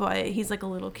 but he's like a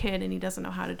little kid and he doesn't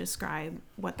know how to describe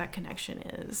what that connection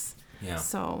is. Yeah.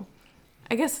 So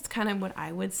I guess it's kind of what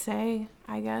I would say.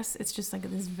 I guess it's just like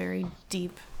this very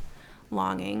deep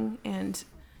longing, and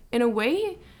in a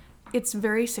way it's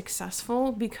very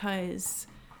successful because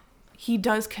he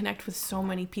does connect with so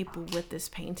many people with this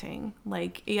painting.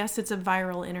 Like, yes, it's a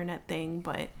viral internet thing,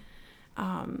 but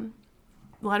a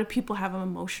lot of people have an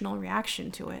emotional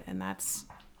reaction to it, and that's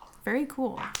very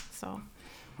cool. So,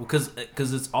 well,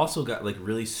 because it's also got, like,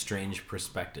 really strange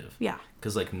perspective. yeah.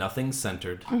 Because, like, nothing's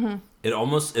centered. It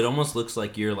almost looks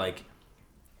like you're, like,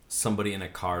 somebody in a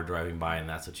car driving by and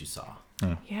that's what you saw.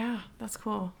 Yeah, that's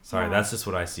cool. Sorry, Yeah. that's just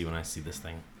what I see when I see this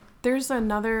thing. There's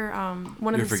another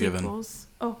one of You're the forgiven. sequels.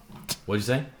 Oh, What'd you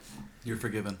say? You're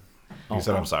forgiven. You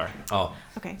said I'm sorry. Oh,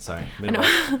 okay. sorry. know.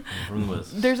 I'm from the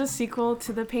Wiz. There's a sequel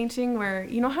to the painting where,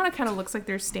 you know how it kind of looks like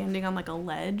they're standing on, like, a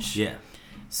ledge? Yeah.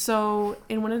 So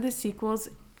in one of the sequels,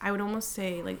 I would almost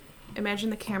say, like,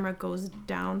 imagine the camera goes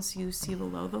down so you see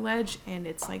below the ledge, and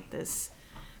it's like this,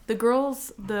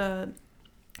 the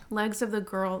legs of the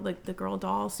girl, like the girl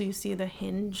doll, so you see the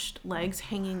hinged legs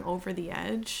hanging over the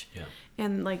edge. Yeah.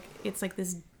 And, like, it's like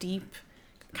this deep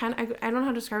kind of, I don't know how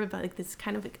to describe it, but, like, this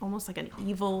kind of, like, almost like an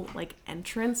evil, like,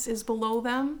 entrance is below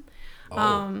them.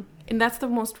 Oh. And that's the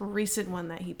most recent one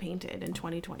that he painted in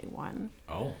 2021.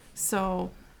 Oh.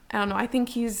 So I don't know. I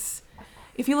think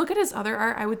if you look at his other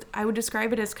art, I would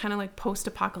describe it as kind of like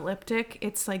post-apocalyptic.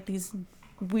 It's like these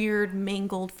weird,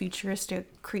 mangled,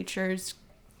 futuristic creatures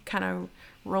kind of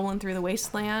rolling through the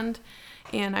wasteland.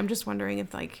 And I'm just wondering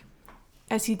if, like,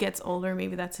 as he gets older,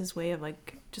 maybe that's his way of,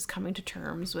 like, just coming to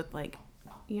terms with, like,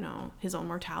 his own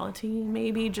mortality,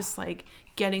 maybe just, like,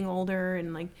 getting older,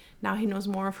 and, like, now he knows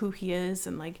more of who he is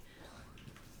and, like,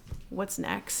 what's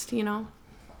next, Is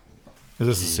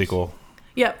this a sequel?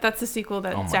 Yep, that's the sequel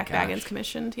that Oh my Zach gosh. Baggins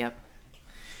commissioned. Yep.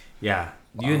 Yeah.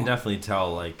 You can definitely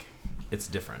tell, like, it's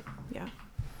different. Yeah.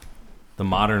 The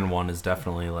modern one is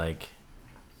definitely, like,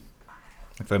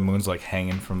 Like the moon's like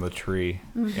hanging from the tree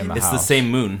in the It's house. the same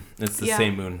moon. It's the Yeah.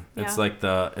 same moon. It's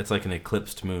Yeah. it's like an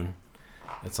eclipsed moon.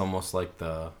 It's almost like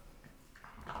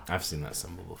I've seen that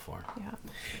symbol before. Yeah.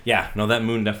 Yeah, no, that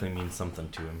moon definitely means something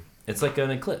to him. It's like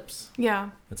an eclipse. Yeah.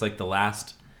 It's like the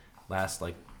last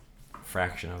like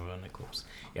fraction of an eclipse.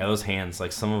 Yeah, those hands,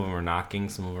 like some of them are knocking,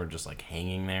 some of them are just like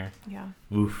hanging there. Yeah.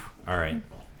 Oof. All right.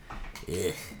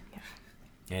 Ugh.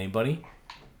 Anybody?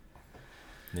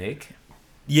 Nick?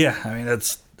 Yeah, I mean,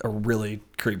 that's a really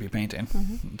creepy painting.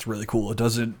 It's really cool. It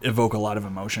doesn't evoke a lot of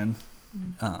emotion.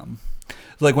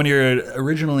 Like when you're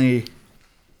originally,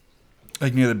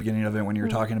 like near the beginning of it, when you were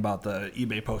talking about the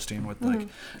eBay posting with like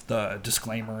the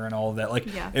disclaimer and all of that, like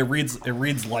Yeah. it reads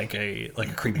like a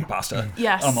creepypasta,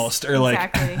 Yes, almost, or like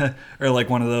exactly. or like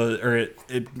one of those, or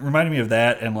it reminded me of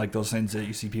that and like those things that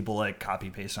you see people like copy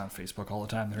paste on Facebook all the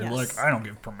time. They're Yes. like, I don't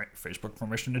give Facebook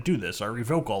permission to do this. I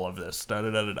revoke all of this. Da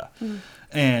da da da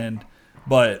da.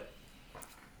 But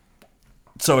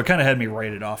so it kind of had me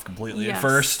write it off completely at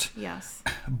first. Yes.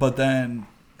 But then,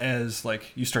 as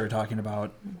like you started talking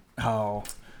about how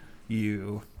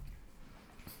you,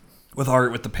 with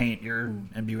art, with the paint, you're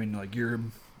imbuing like your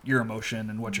emotion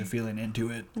and what you're feeling into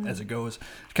it as it goes.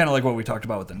 It's kind of like what we talked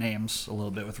about with the names a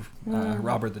little bit with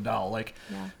Robert the Doll. Like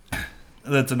Yeah.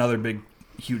 that's another big,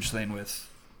 huge thing with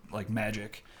like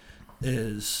magic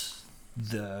is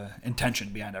the intention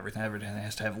behind everything. Everything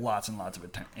has to have lots and lots of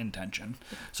intention.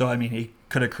 So I mean, he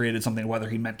could have created something whether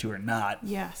he meant to or not.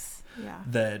 Yes. Yeah.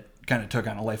 That kind of took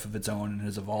on a life of its own and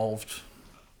has evolved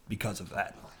because of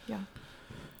that. Yeah.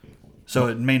 So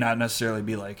it may not necessarily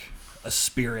be like a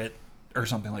spirit or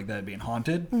something like that being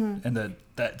haunted in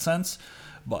that sense,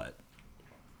 but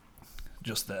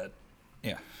just that,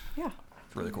 yeah, Yeah.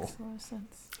 it's really cool. Makes a lot of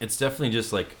sense. It's definitely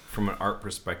just like from an art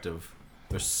perspective,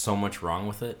 there's so much wrong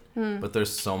with it, but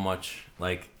there's so much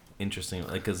like interesting,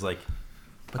 like, cause like,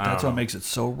 But I that's don't what know. makes it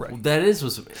so right. That is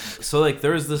was so like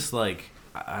there was this like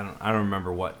I don't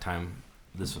remember what time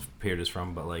this period is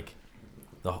from, but like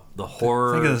the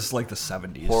horror I think it's like the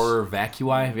 70s. horror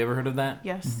vacui. Have you ever heard of that?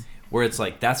 Yes. Where it's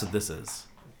like that's what this is.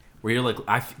 Where you're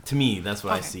like to me that's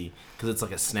what I Okay. see because it's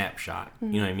like a snapshot. You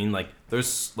know what I mean? Like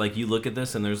there's like you look at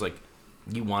this and there's like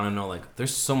you want to know like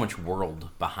there's so much world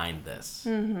behind this.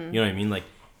 You know what I mean? Like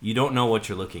you don't know what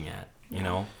you're looking at. You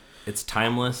know, it's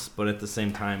timeless, but at the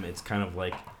same time, it's kind of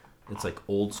like it's like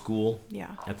old school.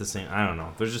 Yeah. At the same, I don't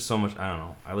know. There's just so much. I don't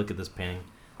know. I look at this painting,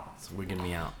 it's wigging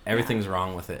me out. Everything's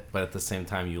wrong with it, but at the same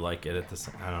time, you like it. At the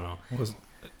same, I don't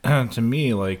know. To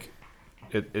me, like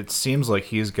it seems like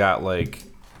he's got like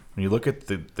when you look at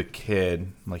the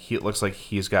kid, like it looks like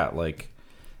he's got like,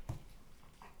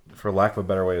 for lack of a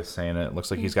better way of saying it, it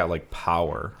looks like he's got like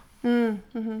power. And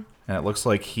it looks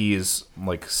like he's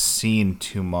like seen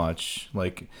too much.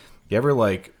 Like you ever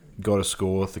like go to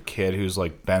school with a kid who's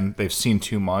like they've seen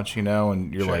too much, you know,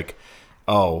 and you're like,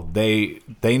 oh, they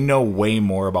know way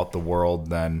more about the world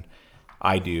than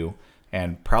I do,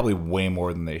 and probably way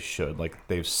more than they should. Like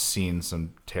they've seen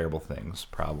some terrible things,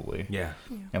 probably. Yeah.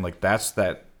 And like that's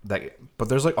that but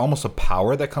there's like almost a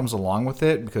power that comes along with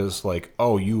it because like,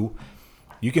 oh, you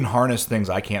can harness things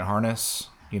I can't harness,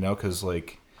 you know, because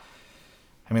like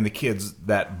I mean the kids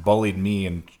that bullied me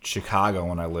in Chicago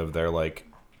when I lived there, like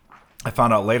I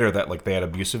found out later that like they had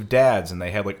abusive dads and they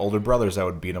had like older brothers that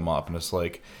would beat them up, and it's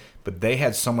like, but they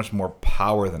had so much more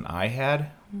power than I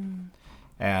had.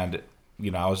 And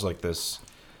you know, I was like this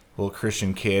little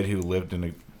Christian kid who lived in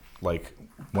a like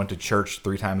went to church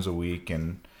 3 times a week,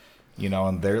 and you know,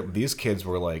 and these kids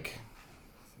were like,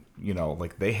 you know,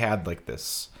 like they had like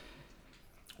this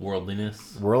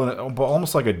Worldliness. but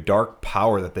almost like a dark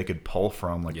power that they could pull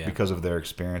from, like Yeah. because of their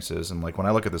experiences. And like when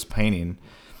I look at this painting,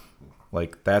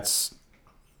 like that's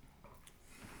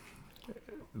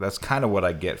kind of what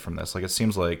I get from this. Like it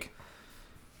seems like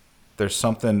there's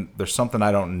something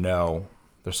I don't know.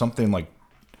 There's something like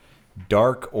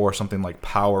dark or something like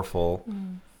powerful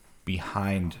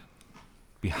behind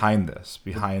this,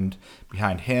 behind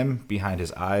him, behind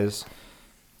his eyes,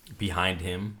 Behind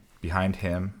him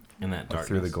in that like darkness.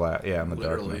 through the glass, in the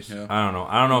Literally, darkness. yeah. I don't know.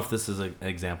 I don't know if this is an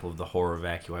example of the horror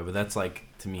vacui, but that's like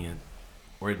to me,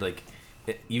 where like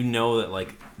you know that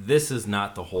like this is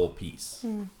not the whole piece.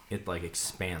 It like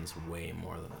expands way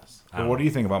more than this. I But don't what do know.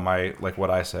 you think about what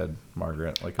I said,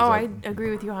 Margaret? Like, is Oh, that- I agree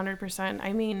with you 100%.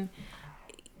 I mean,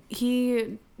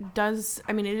 he does.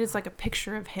 I mean, it is like a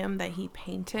picture of him that he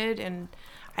painted, and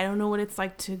I don't know what it's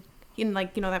like to,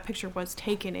 that picture was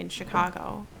taken in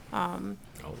Chicago, and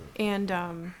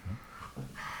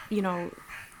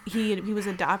he was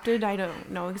adopted. I don't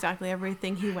know exactly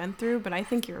everything he went through, but I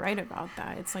think you're right about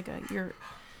that. It's like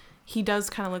he does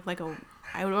kind of look like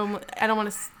I don't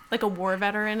want to like a war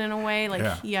veteran in a way. Like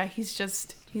Yeah.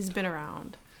 he's been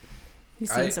around.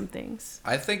 He's seen some things.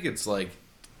 I think it's like,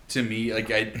 to me,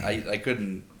 like I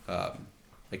couldn't,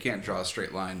 I can't draw a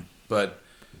straight line, but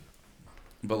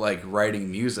like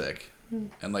writing music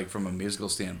and like from a musical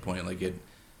standpoint, like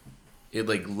it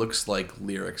like looks like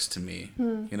lyrics to me.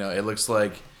 You know, it looks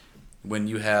like when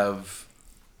you have,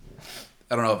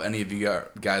 I don't know if any of you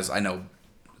guys, I know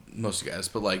most of you guys,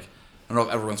 but like, I don't know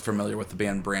if everyone's familiar with the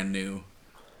band Brand New,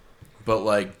 but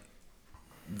like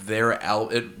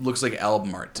it looks like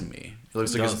album art to me. It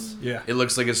looks like it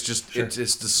looks like it's just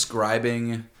it's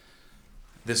describing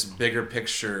this bigger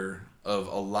picture of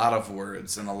a lot of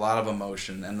words and a lot of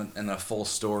emotion and a full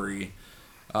story,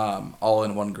 all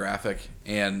in one graphic,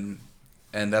 and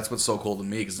that's what's so cool to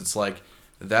me, because it's like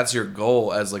that's your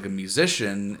goal as like a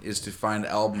musician, is to find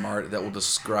album art that will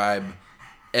describe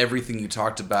everything you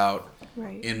talked about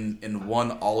in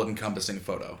one all-encompassing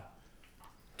photo,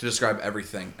 to describe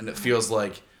everything. And it feels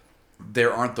like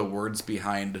there aren't the words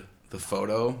behind the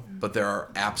photo, but there are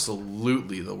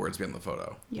absolutely the words behind the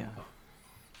photo. Yeah.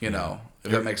 You know,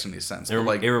 if that makes any sense. It, But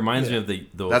like, it reminds me of the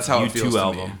that's how it feels U2 to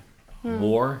album. me.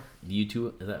 War?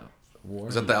 U2? Is that War?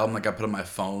 Is that the album like I put on my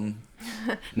phone?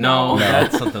 No,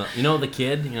 that's something. You know the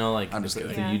kid? You know, like I'm just the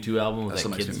kidding. U2 album with That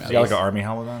still that makes kid's me face. mad. You got like an army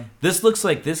helmet on?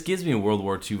 This gives me World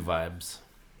War II vibes.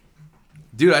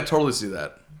 Dude, I totally see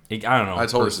that. I don't know. I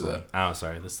totally see personally. that. Oh,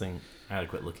 sorry. This thing, I had to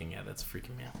quit looking at it. It's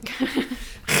freaking me out.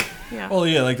 Yeah. Well,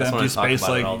 yeah, like the That's when empty I talk space,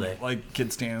 about it all day. like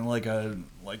kids standing like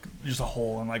just a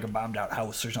hole in like a bombed out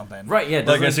house or something. Right, yeah.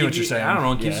 Like doesn't I it see give what you're you- saying. I don't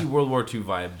know. It gives Yeah. you World War II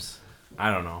vibes. I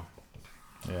don't know.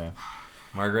 Yeah.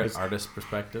 Margaret, artist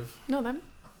perspective. No, that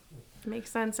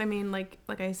makes sense. I mean, like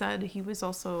I said, he was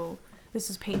also, this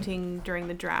is painting during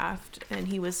the draft, and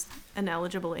he was an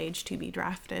eligible age to be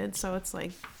drafted. So it's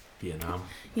like, Vietnam.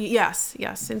 yes,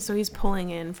 and so he's pulling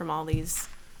in from all this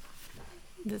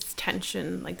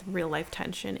tension, like the real life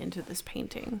tension, into this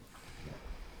painting.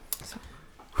 So,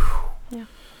 yeah.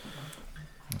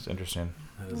 That's interesting.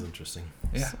 That is interesting.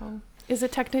 Yeah. So, is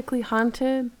it technically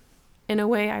haunted? In a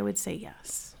way, I would say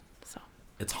yes. So,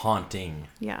 It's haunting,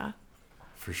 yeah.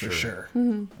 for For sure.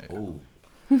 sure. Oh.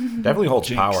 Definitely holds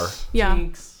Jinx. power. Yeah.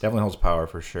 Definitely holds power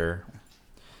for sure.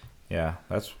 Yeah,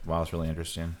 that's really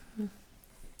interesting.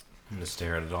 I'm going to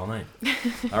stare at it all night.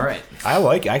 All right.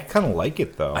 I kind of like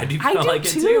it though. I do I kind of do like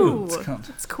too. it too.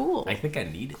 It's cool. I think I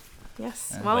need it.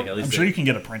 Yes. Yeah. Well, Like, at least I'm sure you can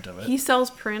get a print of it. he sells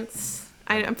prints.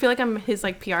 I feel like I'm his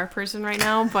like PR person right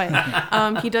now,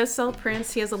 but he does sell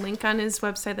prints. He has a link on his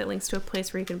website that links to a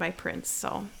place where you can buy prints.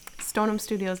 So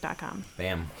stonehamstudios.com.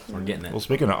 Bam. We're getting it. Well,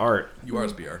 speaking of art, You are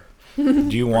SBR. do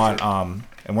you want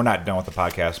and we're not done with the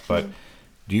podcast, but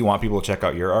do you want people to check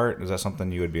out your art? Is that something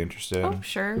you would be interested in? Oh,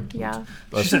 sure. Yeah.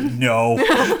 She said no.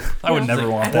 I would never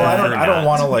want Well, that. I don't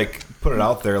want to like put it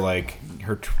out there like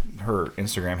her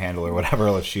Instagram handle or whatever.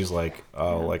 If she's like,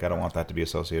 oh, like I don't want that to be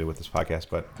associated with this podcast,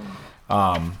 but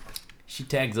She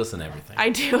tags us in everything. I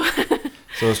do.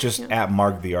 so it's just at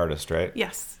Marg the artist, right?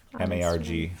 Yes. MARG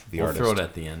the We'll artist. throw it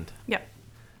at the end. Yep.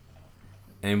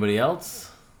 Anybody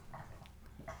else?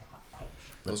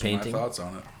 The Those painting. are my thoughts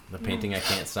on it. The painting I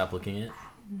can't stop looking at.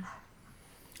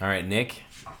 All right, Nick.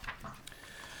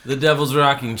 The Devil's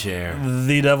Rocking Chair.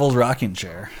 The Devil's Rocking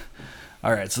Chair.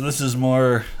 All right, so this is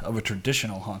more of a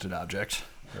traditional haunted object,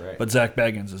 All right. but Zach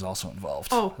Baggins is also involved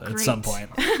Oh, at some great.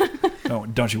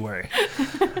 point. Don't you worry.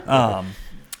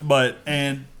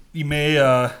 And you may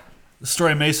the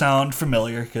story may sound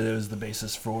familiar because it was the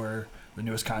basis for the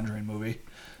newest Conjuring movie.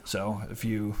 So if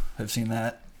you have seen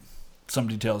that, some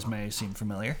details may seem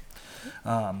familiar.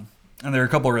 And there are a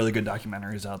couple of really good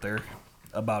documentaries out there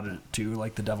about it too,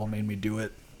 like The Devil Made Me Do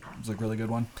It. It's a really good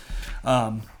one.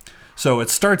 So it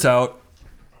starts out.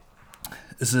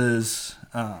 This is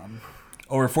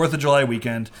over 4th of July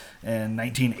weekend in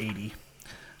 1980.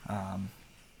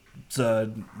 It's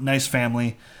a nice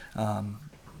family.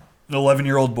 The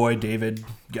 11-year-old boy, David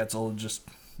Getzel, just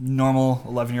normal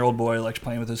 11-year-old boy, likes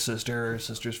playing with his sister, his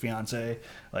sister's fiance.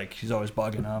 Like, he's always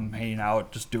bugging them, hanging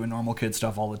out, just doing normal kid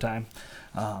stuff all the time.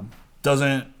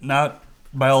 Not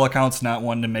by all accounts, not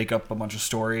one to make up a bunch of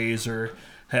stories or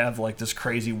have like this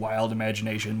crazy wild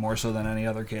imagination, more so than any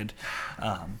other kid.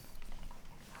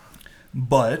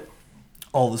 But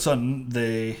all of a sudden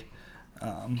they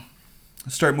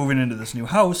start moving into this new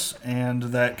house, and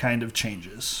that kind of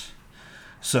changes.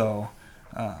 So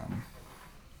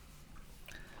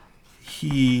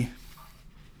he,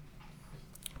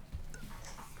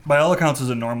 by all accounts, is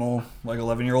a normal like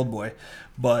 11-year-old boy,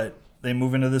 but they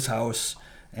move into this house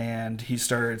and he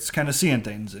starts kind of seeing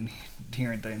things and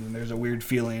hearing things, and there's a weird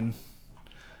feeling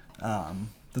that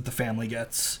the family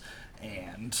gets,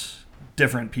 and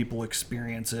different people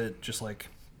experience it, just like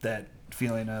that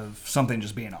feeling of something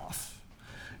just being off,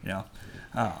 you know.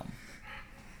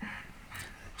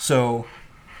 So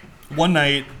one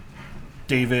night,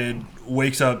 David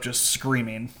wakes up just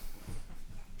screaming,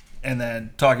 and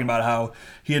then talking about how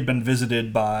he had been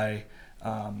visited by,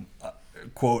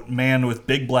 quote, man with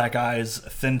big black eyes, a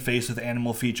thin face with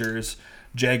animal features,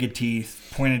 jagged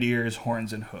teeth, pointed ears,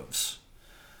 horns, and hooves.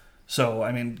 So,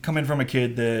 I mean, coming from a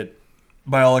kid that,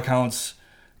 by all accounts,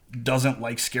 doesn't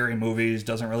like scary movies,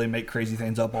 doesn't really make crazy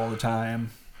things up all the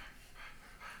time,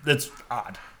 that's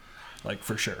odd, like,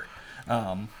 for sure.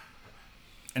 And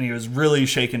he was really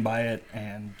shaken by it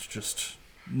and just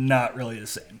not really the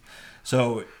same.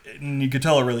 So you could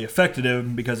tell it really affected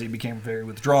him because he became very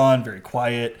withdrawn, very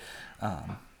quiet.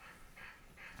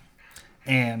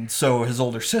 And so his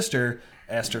older sister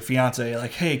asked her fiance,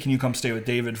 like, hey, can you come stay with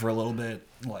David for a little bit?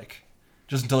 Like,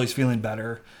 just until he's feeling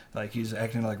better. Like, he's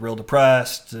acting like real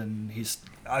depressed and he's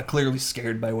clearly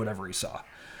scared by whatever he saw.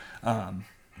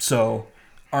 So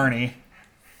Arnie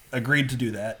agreed to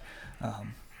do that.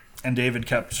 And David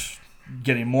kept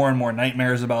getting more and more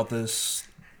nightmares about this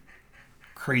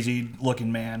crazy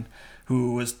looking man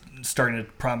who was starting to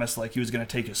promise like he was going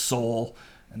to take his soul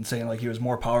and saying like he was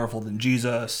more powerful than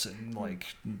Jesus and like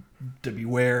to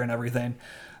beware and everything.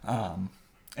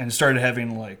 And started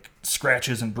having like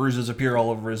scratches and bruises appear all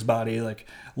over his body, like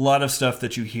a lot of stuff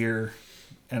that you hear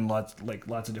in lots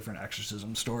of different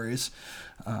exorcism stories.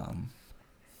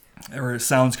 There were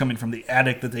sounds coming from the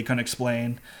attic that they couldn't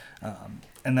explain.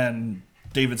 And then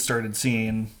David started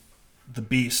seeing the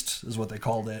beast, is what they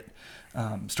called it.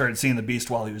 Started seeing the beast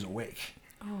while he was awake.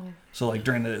 Oh. So like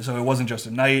so it wasn't just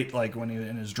at night, like when he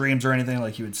in his dreams or anything.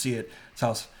 Like he would see it at his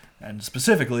house, and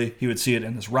specifically he would see it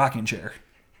in this rocking chair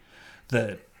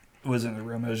that was in the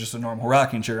room. It was just a normal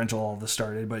rocking chair until all this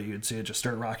started, but you would see it just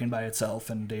start rocking by itself,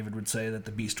 and David would say that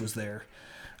the beast was there.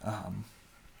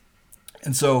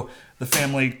 And so the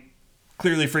family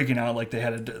clearly freaking out, like they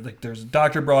had there's a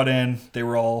doctor brought in. They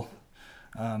were all,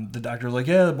 the doctor was like,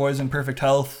 yeah, the boy's in perfect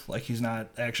health. Like he's not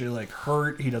actually like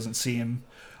hurt. He doesn't see him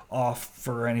off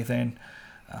for anything.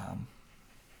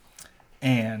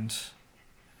 And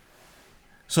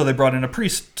so they brought in a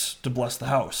priest to bless the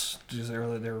house. They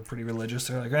were pretty religious.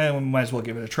 They're like, we might as well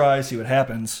give it a try, see what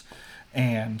happens.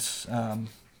 And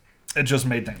it just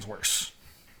made things worse.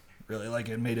 Really, like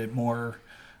it made it more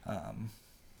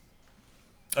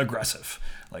aggressive.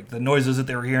 Like the noises that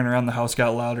they were hearing around the house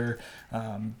got louder.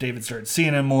 David started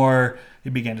seeing him more. He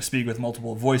began to speak with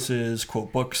multiple voices,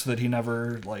 quote books that he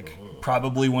never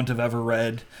probably wouldn't have ever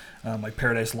read. Like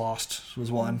Paradise Lost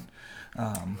was one.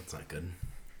 That's not good.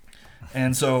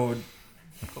 And so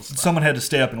someone had to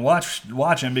stay up and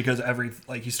watch him because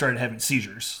he started having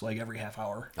seizures like every half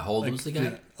hour. How old was the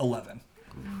guy? 11.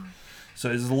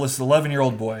 So he's this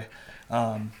 11-year-old boy.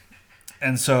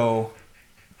 And so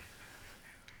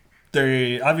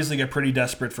they obviously get pretty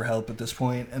desperate for help at this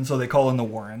point, and so they call in the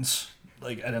Warrens,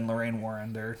 like Ed and Lorraine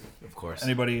Warren. They're, of course,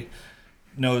 anybody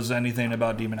knows anything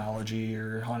about demonology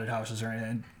or haunted houses or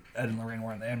anything, Ed and Lorraine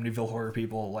Warren, the Amityville Horror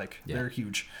people, they're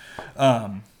huge.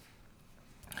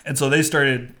 And so they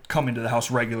started coming to the house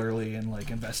regularly and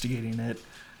like investigating it.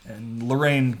 And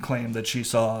Lorraine claimed that she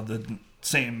saw the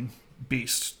same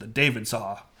beast that David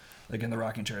saw, like in the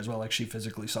rocking chair as well. Like she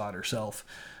physically saw it herself.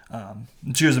 And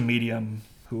she was a medium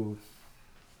who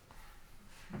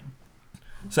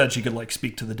said she could like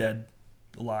speak to the dead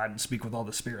a lot and speak with all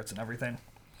the spirits and everything.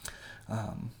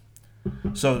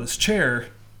 So this chair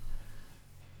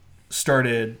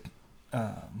started,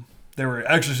 there were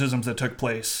exorcisms that took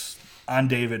place on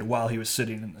David while he was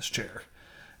sitting in this chair.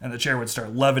 And the chair would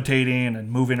start levitating and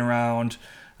moving around.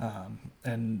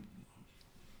 And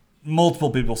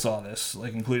multiple people saw this,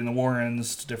 like including the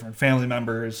Warrens, different family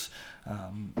members,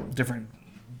 different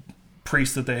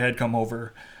priests that they had come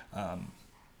over.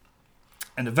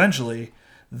 And eventually,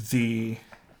 the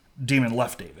demon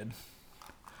left David.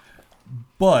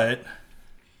 But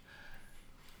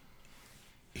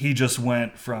he just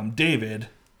went from David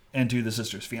into the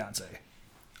sister's fiance.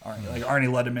 Arnie. Like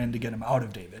Arnie let him in to get him out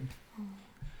of David.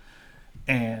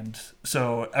 And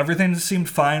so everything seemed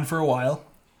fine for a while.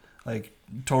 Like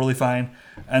totally fine.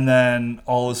 And then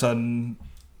all of a sudden,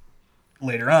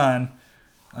 later on,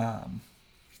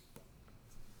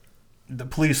 the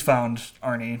police found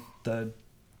Arnie, the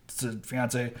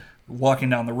fiance, walking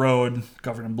down the road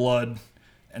covered in blood,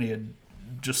 and he had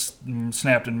just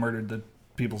snapped and murdered the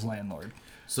people's landlord.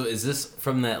 So is this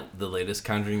from the latest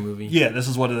Conjuring movie? Yeah, this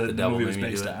is what the Devil movie was Made Me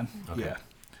based Do It? on. Okay. Yeah.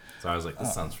 So I was like,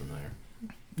 this sounds familiar.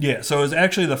 Yeah, so it was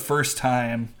actually the first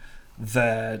time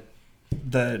that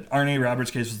that Arnie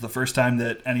Roberts case was the first time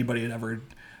that anybody had ever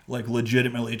like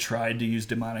legitimately tried to use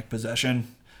demonic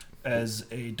possession as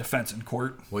a defense in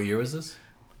court. What year was this?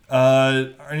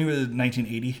 Arnie was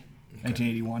 1980,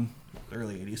 1981,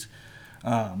 early 80s.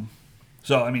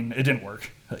 So, I mean, it didn't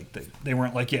work. Like they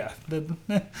weren't like, he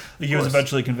was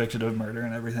eventually convicted of murder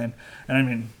and everything. And I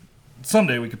mean,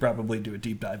 someday we could probably do a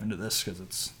deep dive into this because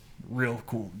it's a real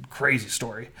cool, crazy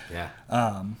story. Yeah.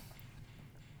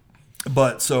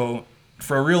 But so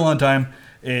for a real long time,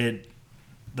 the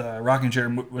rocking chair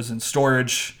was in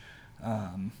storage.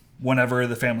 Whenever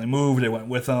the family moved, it went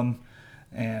with them.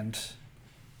 And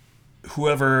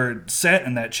whoever sat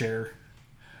in that chair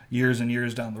years and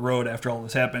years down the road after all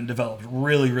this happened developed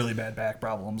really, really bad back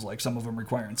problems, like some of them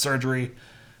requiring surgery,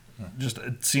 just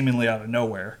seemingly out of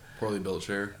nowhere. Poorly built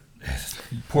chair.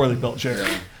 Poorly built chair.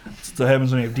 Yeah. That's what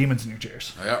happens when you have demons in your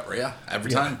chairs. Yeah,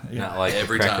 every time. Yeah. Not like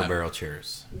Every the Cracker time. Barrel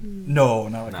chairs. No,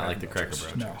 not Not like the Cracker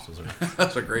chairs. Barrel No. chairs. Those are,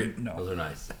 That's a great. No. those are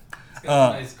nice. It's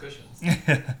got nice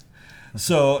cushions.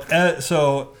 So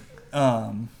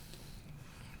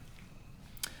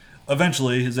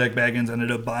eventually Zach Baggins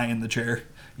ended up buying the chair.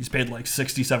 He's paid like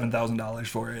 $67,000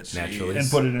 for it. Naturally. And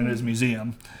put it in his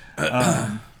museum.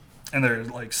 And there's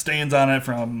like stains on it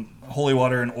from holy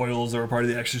water and oils that were part of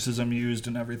the exorcism used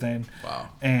and everything. Wow.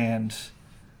 And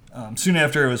soon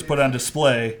after it was put on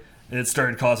display, it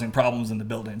started causing problems in the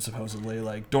building, supposedly.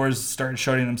 Like doors started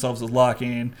shutting themselves with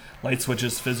locking, light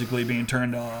switches physically being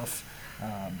turned off.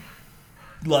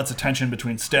 Lots of tension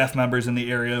between staff members in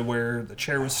the area where the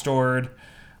chair was stored.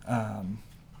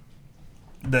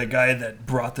 The guy that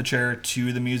brought the chair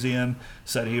to the museum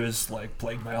said he was like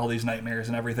plagued by all these nightmares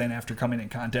and everything after coming in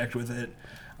contact with it.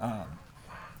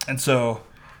 And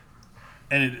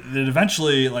it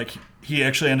eventually, like, he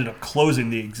actually ended up closing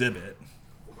the exhibit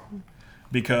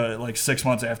because, like, 6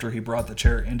 months after he brought the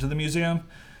chair into the museum,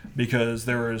 because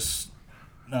there was,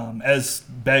 as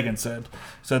Baggins said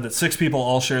that 6 people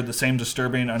all shared the same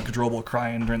disturbing, uncontrollable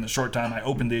crying during the short time I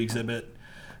opened the exhibit.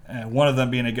 One of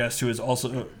them being a guest who was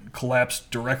also collapsed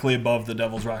directly above the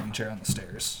Devil's Rocking Chair on the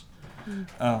stairs.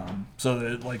 So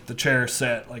that like the chair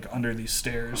sat like under these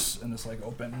stairs in this like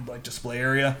open like display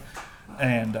area,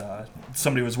 and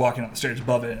somebody was walking up the stairs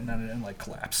above it, and then it like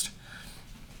collapsed.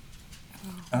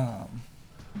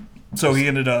 So he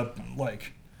ended up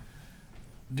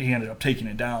taking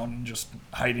it down and just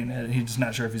hiding it. He's just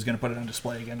not sure if he's going to put it on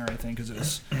display again or anything because it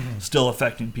was still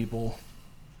affecting people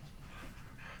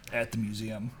at the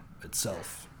museum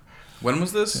itself. When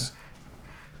was this?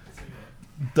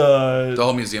 The The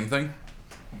whole museum thing?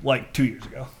 like 2 years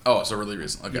ago, Oh, so really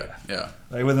recent. Okay. Yeah.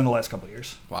 like within the last couple of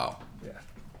years. Wow. Yeah.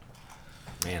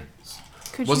 Man.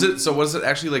 Was it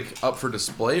actually like up for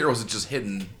display or was it just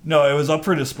hidden? No, it was up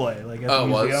for display. Like at the Oh, it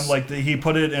was? museum, like he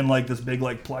put it in like this big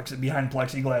like behind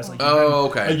plexiglass. Like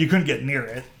Okay. you couldn't get near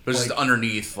it. But it's like, just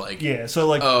underneath, like. yeah. So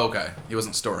like Oh, okay. He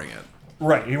wasn't storing it.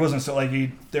 right, he wasn't so like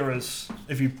there was,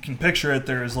 if you can picture it,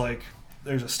 there's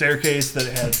a staircase that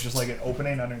had just like an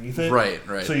opening underneath it. Right.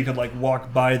 So you could like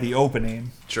walk by the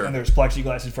opening. Sure. And there's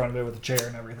plexiglass in front of it with a chair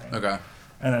and everything. Okay.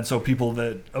 And then so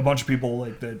a bunch of people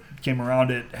like that came around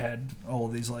it had all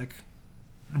of these like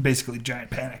basically giant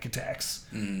panic attacks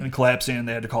and collapsing. And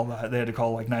they had to call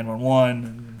like 911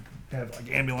 and have like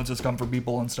ambulances come for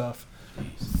people and stuff.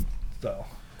 So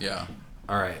Yeah.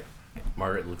 All right.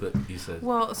 Margaret, look what you said.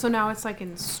 Well, so now it's like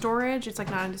in storage. It's like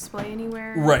not on display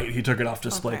anywhere. right, he took it off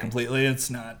display Okay. completely. It's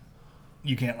not,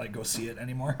 you can't like go see it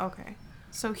anymore. Okay.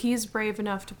 So he's brave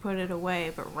enough to put it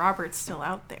away, but Robert's still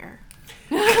out there.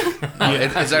 No,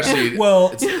 it's actually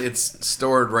Well- it's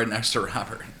stored right next to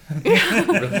Robert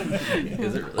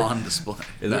Is it really? on display.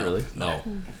 Is No. it really? No.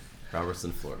 Robert's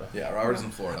in Florida. Yeah, Robert's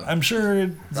in Florida. I'm sure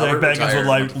Zach Robert Baggins retired would and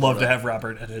went to love to Florida. have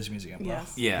Robert at his museum. though.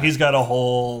 Yes. Yeah. He's got a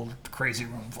whole crazy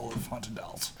room full of haunted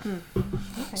dolls.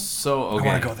 So, I okay.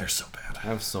 want to go there so bad.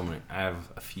 I have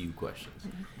a few questions.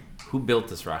 Who built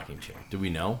this rocking chair? Do we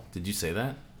know? Did you say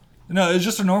that? No, it was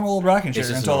just a normal old rocking chair It's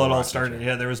just a until it normal all rocking started. chair.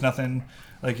 Yeah, there was nothing,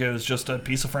 like it was just a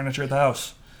piece of furniture at the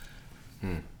house.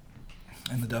 And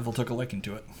the devil took a liking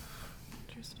to it.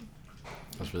 Interesting.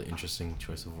 That's a really interesting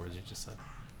choice of words you just said.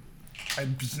 I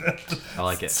I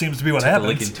like it. Seems to be what Took a happens.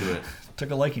 liking to it.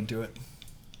 Took a liking to it.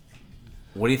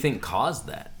 What do you think caused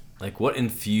that? Like, what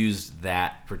infused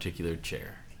that particular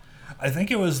chair? I think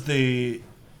it was it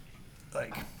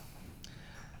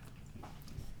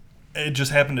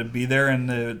just happened to be there, and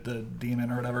the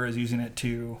demon or whatever is using it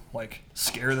to like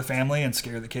scare the family and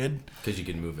scare the kid Because you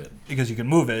can move it. because you can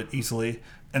move it easily.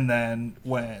 And then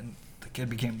when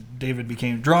David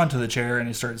became drawn to the chair and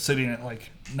he started sitting it,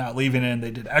 like not leaving it, and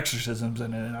they did exorcisms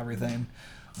in it and everything,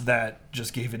 that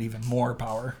just gave it even more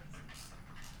power.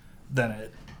 than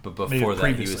it. But maybe before that,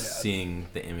 he previously was had. seeing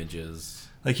the images.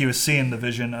 Like he was seeing the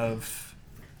vision of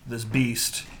this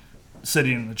beast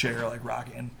sitting in the chair, like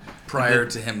rocking. Prior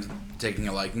to him taking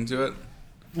a liking to it.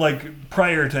 Like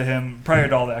prior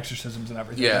to all the exorcisms and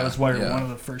everything. Yeah, That was one yeah. of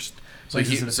the first. So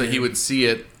places he appeared. would see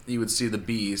it. He would see the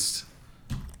beast,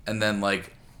 and then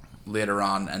like later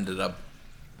on ended up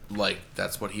like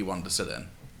that's what he wanted to sit in.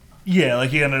 Yeah, like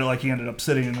he ended up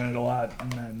sitting in it a lot,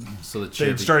 and then So the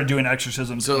chair, they started doing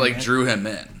exorcisms. So it in like it. drew him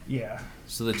in. Yeah,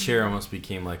 so the chair almost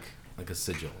became like a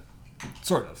sigil.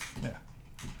 sort of. Yeah.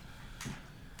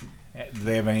 Do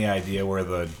they have any idea where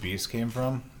the beast came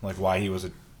from? Like why he was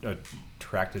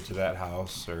attracted to that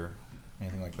house or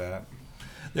anything like that?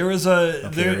 There was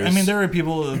there were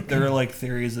people. There were like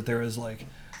theories that there was like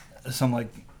some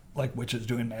like witches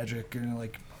doing magic or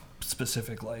like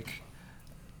specific like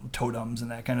totems and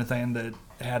that kind of thing that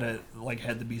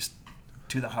had the beast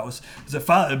to the house.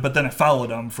 But then it followed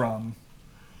them from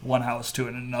one house to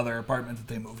another apartment that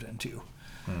they moved into.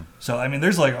 So I mean,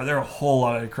 there are a whole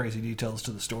lot of crazy details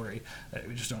to the story.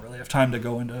 We just don't really have time to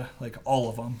go into like all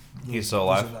of them. He's still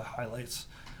alive? Those are the highlights.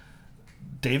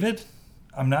 David,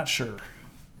 I'm not sure.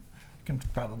 I can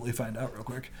probably find out real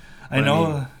quick. I But I know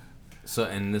mean, So,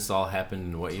 and this all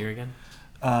happened in what year again?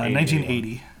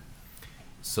 1980.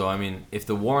 So, I mean, if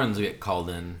the Warrens get called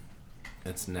in,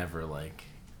 it's never like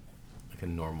a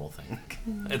normal thing.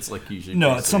 It's like usually No,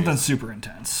 pretty it's something serious. super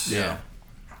intense. Yeah.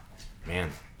 Man.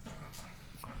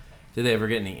 Did they ever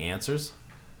get any answers?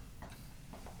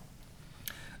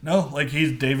 No, like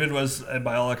David was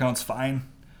by all accounts fine.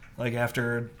 Like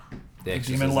after The the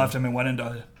exorcism? demon left him and went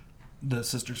into the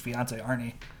sister's fiance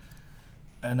Arnie,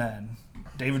 and then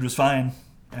David was fine,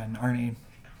 and Arnie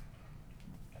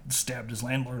stabbed his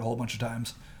landlord a whole bunch of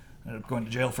times. Ended up going to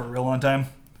jail for a real long time.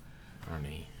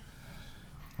 Arnie.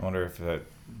 I wonder if that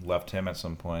left him at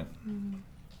some point.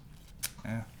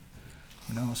 Yeah,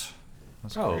 who knows?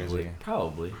 That's Probably. crazy.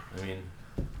 Probably. I mean,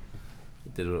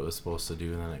 it did what it was supposed to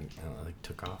do, and then it like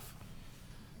took off.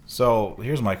 So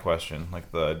here's my question: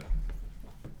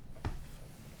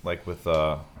 with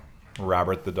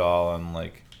Robert the doll and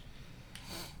like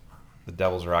the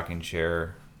Devil's Rocking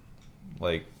Chair,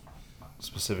 like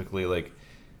specifically, like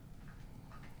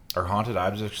are haunted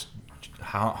objects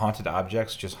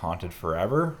just haunted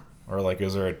forever, or like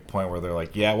is there a point where they're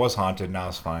like, yeah, it was haunted, now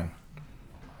it's fine?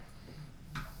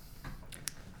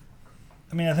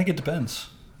 I mean, I think it depends.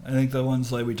 I think the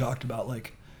ones like we talked about,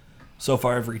 like so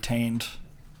far, have retained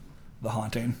the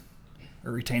haunting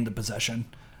or retained the possession,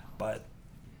 but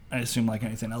I assume like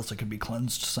anything else, it could be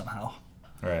cleansed somehow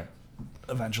Right.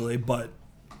 eventually. But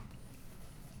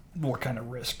what kind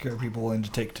of risk are people willing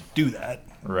to take to do that?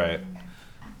 Right.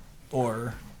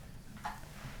 Or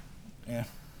yeah,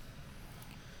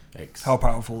 Yikes. how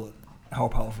powerful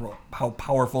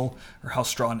or how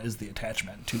strong is the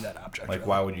attachment to that object? Like, really?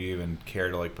 why would you even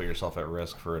care to like put yourself at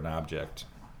risk for an object?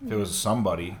 If it was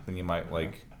somebody, then you might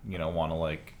like, want to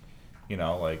like,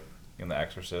 like in The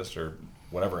Exorcist or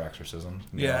whatever exorcism.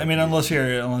 Yeah, I mean, unless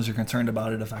you're concerned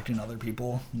about it affecting other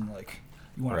people, and like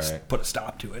you want to Right. put a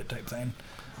stop to it, type thing.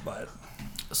 But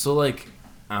So, like,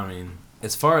 I mean,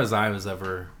 as far as I was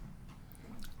ever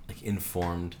like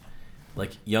informed,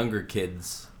 like younger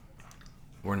kids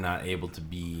were not able to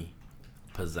be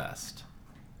possessed.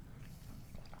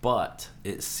 But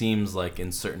it seems like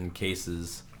in certain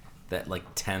cases that like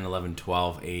 10, 11,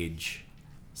 12 age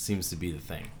seems to be the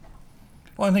thing.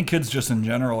 well, I think kids just in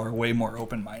general are way more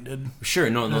open-minded. Sure,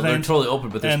 no, And they're then- totally open,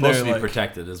 but they're and supposed to they're be like-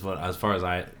 protected, is what, as far as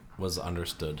I was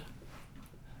understood.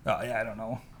 Oh yeah, I don't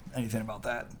know anything about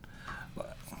that,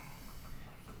 but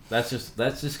That's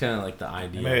just kind of like the I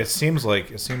idea. mean, it seems like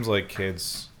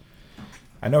kids.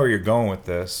 I know where you're going with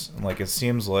this. Like, it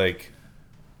seems like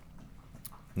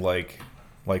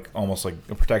almost like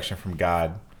a protection from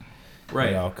God,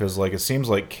 right? Because like it seems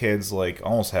like kids like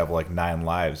almost have like 9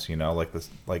 lives. Like this.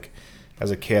 Like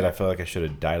as a kid, I feel like I should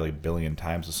have died like a billion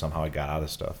times if somehow I got out of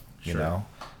stuff. You Sure. know.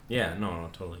 Yeah, no,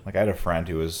 totally. Like I had a friend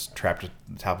who was trapped at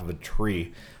the top of a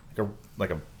tree,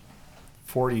 like a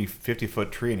 40, 50-foot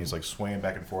tree, and he's like swaying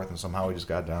back and forth, and somehow he just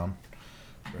got down.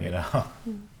 Right.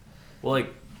 Well,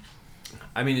 like,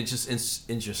 I mean, it's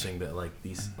interesting that like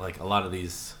these, like a lot of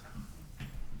these,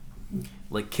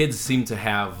 like kids seem to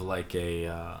have like a,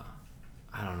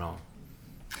 I don't know,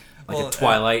 like Well, a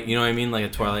twilight. You know what I mean? Like a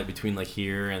twilight between like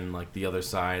here and like the other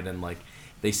side, and like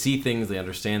they see things, they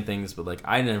understand things, but like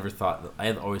I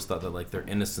had always thought that like their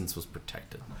innocence was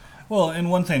protected. well, and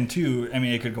one thing too, I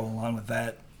mean, it could go along with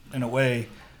that in a way.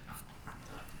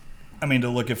 I mean, to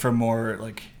look at from more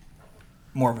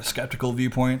of a skeptical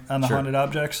viewpoint on the Sure. haunted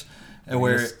objects, Bring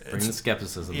the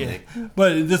skepticism. Yeah, Nick.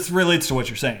 but this relates to what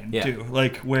you're saying Yeah. too.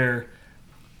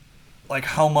 Like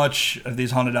how much of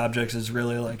these haunted objects is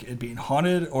really like it being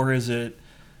haunted, or is it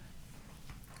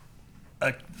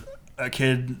a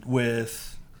kid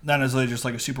with not necessarily just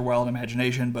like a super wild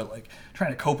imagination, but like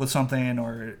trying to cope with something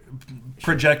or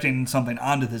projecting something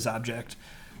onto this object,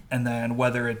 and then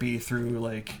whether it be through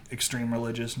like extreme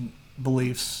religious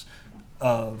beliefs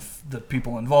of the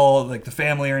people involved, like the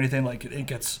family or anything, like it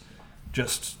gets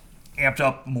just amped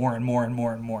up more and more and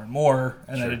more and more and more,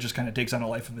 and then it just kind of takes on a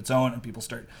life of its own, and people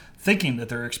start thinking that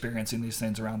they're experiencing these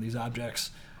things around these objects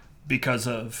because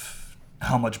of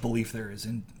how much belief there is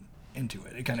into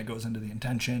it. It kind of goes into the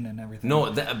intention and everything.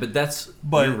 No,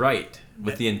 but you're right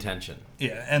with the intention.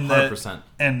 Yeah, and 100%.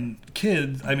 And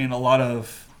kids, I mean, a lot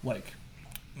of like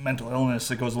mental illness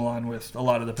that goes along with a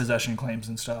lot of the possession claims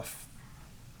and stuff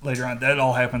later on. That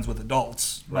all happens with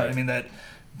adults. Right. I mean, that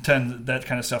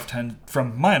kind of stuff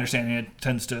from my understanding, it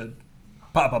tends to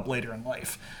pop up later in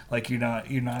life. Like you're not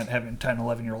having 10,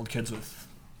 11-year-old kids with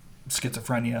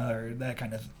schizophrenia or that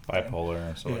kind of Bipolar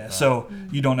and stuff like yeah, that. so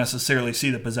you don't necessarily see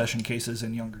the possession cases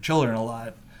in younger children a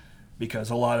lot,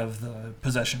 because a lot of the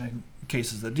possession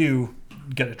cases that do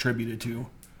get attributed to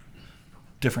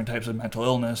different types of mental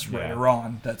illness, right Yeah. or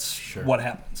wrong. That's what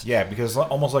happens. Yeah, because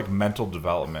almost like mental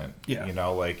development. Yeah. You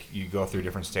know, like you go through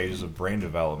different stages of brain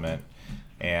development,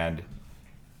 and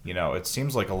you know, it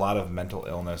seems like a lot of mental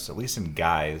illness, at least in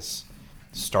guys,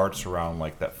 starts around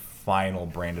like that final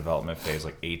brain development phase,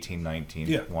 like 18, 19,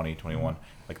 Yeah. 20, 21.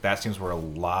 Like that seems where a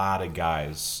lot of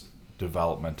guys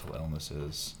develop mental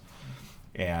illnesses.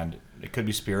 And it could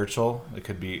be spiritual. There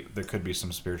could be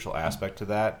some spiritual aspect to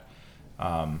that.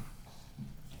 But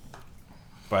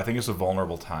I think it's a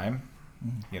vulnerable time.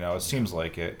 You know, it seems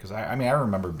like it, because I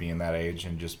remember being that age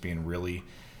and just being really.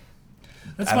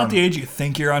 That's about the age you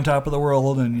think you're on top of the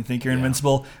world and you think you're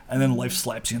invincible, and then life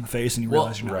slaps you in the face and you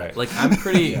realize you're not. right. Like I'm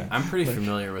pretty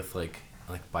familiar with like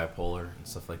bipolar and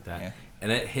stuff like that, Yeah.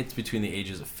 and it hits between the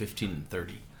ages of 15 and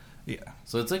 30. Yeah.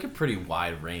 So it's like a pretty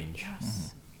wide range.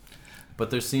 Yes. But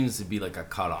there seems to be like a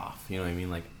cutoff. You know what I mean?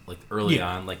 Like early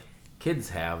Yeah. on, like kids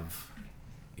have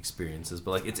experiences,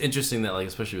 but like it's interesting that like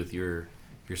especially with your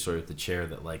story with the chair,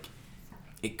 that like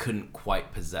it couldn't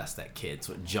quite possess that kid,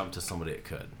 so it jumped to somebody it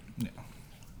could. Yeah.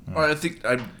 Well, I think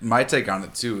my take on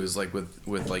it too is like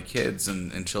with like kids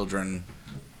and children.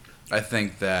 I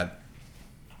think that,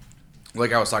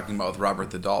 like I was talking about with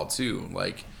Robert the doll too,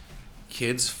 like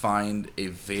kids find a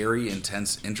very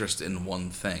intense interest in one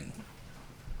thing.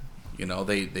 You know,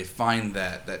 they find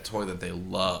that toy that they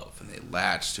love and they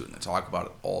latch to it and they talk about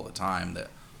it all the time. That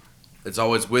it's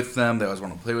always with them. They always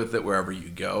want to play with it wherever you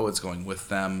go. It's going with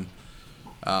them.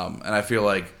 And I feel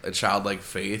like a childlike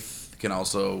faith can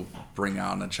also bring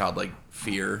on a childlike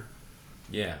fear.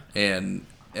 Yeah. And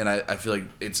I feel like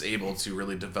it's able to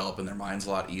really develop in their minds a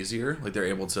lot easier. Like they're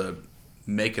able to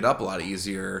make it up a lot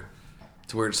easier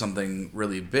to where it's something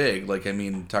really big. Like, I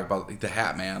mean, talk about like the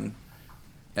Hat Man.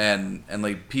 And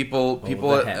like people the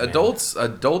Hat Man. adults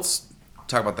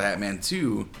talk about the Hat Man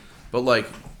too, but like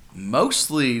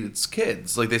mostly it's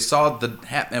kids. Like they saw the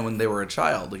Hat Man when they were a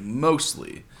child, like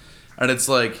mostly. And it's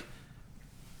like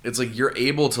you're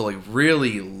able to like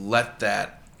really let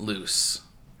that loose.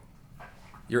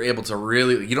 You're able to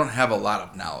really, you don't have a lot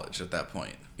of knowledge at that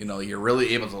point. You know, you're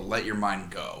really able to let your mind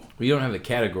go. We don't have a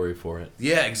category for it.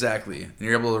 Yeah, exactly. And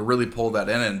you're able to really pull that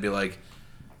in and be like,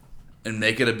 and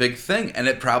make it a big thing. And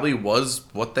it probably was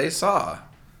what they saw.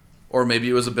 Or maybe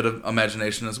it was a bit of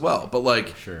imagination as well. But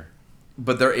like, Sure.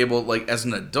 but they're able, like as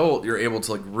an adult, you're able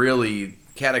to like really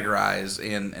categorize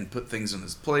and put things in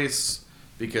its place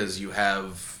because you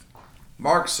have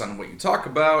marks on what you talk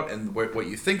about and what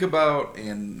you think about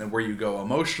and where you go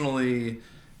emotionally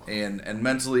and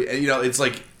mentally. And, you know, it's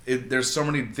like, there's so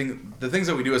many things. The things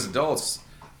that we do as adults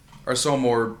are so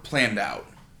more planned out.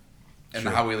 And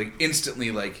how we like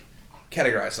instantly like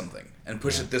categorize something and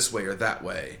push it this way or that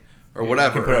way or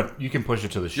whatever. You can push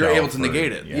it to the shelf. You're able to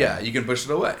negate it. Yeah, you can push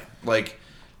it away. Like,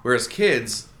 whereas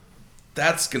kids,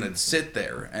 that's gonna sit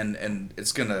there and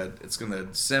it's gonna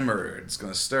simmer, it's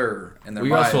gonna stir in their We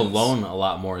minds. also learn a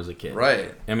lot more as a kid.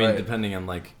 Right. I mean, right. depending on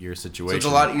like your So situation. it's a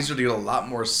lot easier to get a lot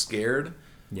more scared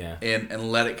Yeah.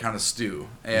 and let it kind of stew.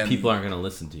 And People aren't going to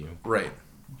listen to you. right.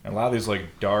 And a lot of these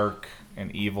like dark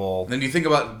and evil. Then you think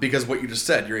about, because what you just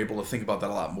said, you're able to think about that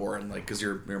a lot more, and like because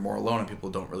you're more alone and people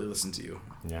don't really listen to you.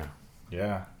 Yeah.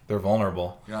 Yeah, they're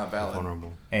vulnerable. You're not valid.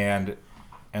 Vulnerable. And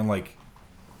like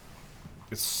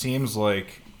it seems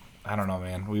like, I don't know,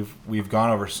 man, we've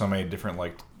gone over so many different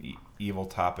like evil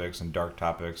topics and dark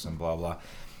topics and blah blah,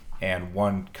 and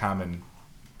one common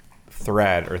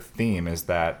thread or theme is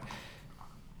that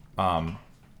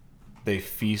they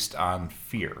feast on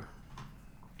fear,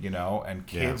 and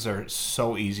kids are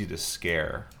so easy to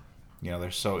scare.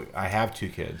 I have 2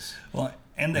 kids. Well,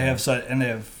 and they have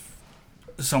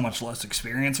so much less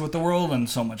experience with the world and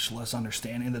so much less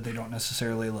understanding that they don't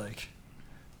necessarily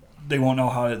they won't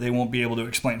know they won't be able to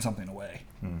explain something away.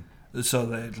 So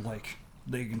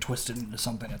they can twist it into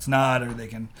something it's not, or they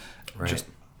can just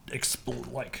explode,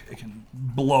 it can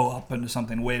blow up into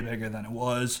something way bigger than it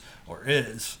was or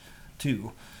is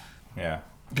too. Yeah.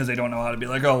 Because they don't know how to be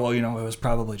like, oh, well, it was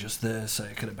probably just this.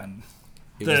 It could have been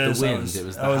It this. was the wind. It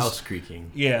was the house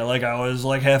creaking. Yeah, I was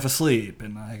half asleep,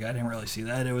 and I didn't really see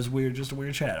that. It was weird, just a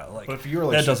weird shadow. But if you're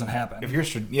that doesn't happen. If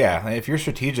you're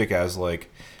strategic as like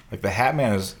the Hat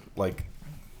Man is like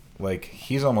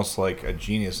he's almost like a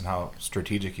genius in how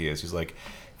strategic he is. He's like,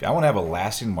 if I want to have a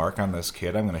lasting mark on this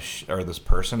kid, or this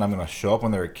person, I'm gonna show up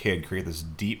when they're a kid, create this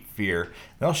deep fear. And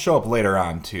they'll show up later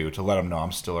on too to let them know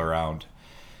I'm still around.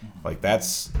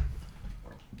 It's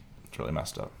really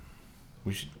messed up.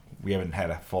 We haven't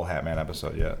had a full Hat Man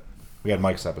episode yet. We had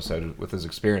Mike's episode with his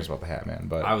experience about the Hat Man,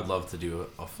 but I would love to do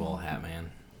a full Hat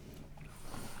Man.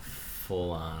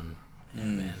 Full on Hat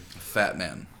Man. Fat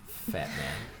Man. Fat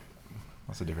Man.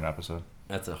 that's a different episode.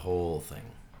 That's a whole thing.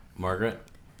 Margaret?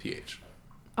 PH.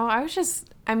 Oh,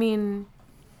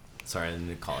 Sorry, I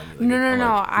didn't call you.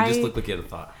 No. You just looked like you had a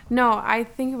thought. No, I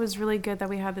think it was really good that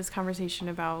we had this conversation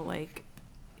about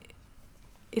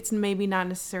it's maybe not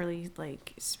necessarily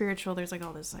spiritual. There's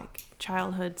all this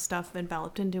childhood stuff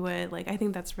enveloped into it. I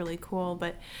think that's really cool.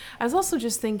 But I was also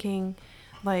just thinking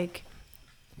why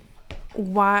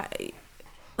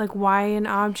an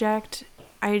object?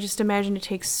 I just imagine it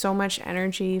takes so much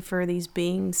energy for these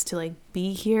beings to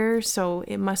be here. So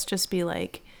it must just be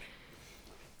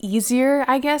easier,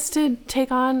 I guess, to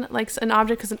take on an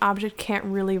object, because an object can't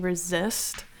really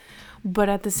resist. But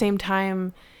at the same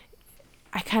time,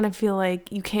 I kind of feel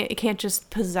it can't just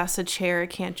possess a chair.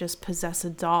 It can't just possess a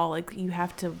doll. You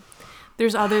have to,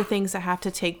 there's other things that have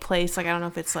to take place. I don't know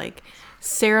if it's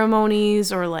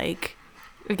ceremonies or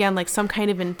again, some kind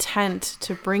of intent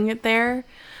to bring it there.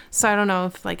 So I don't know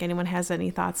if anyone has any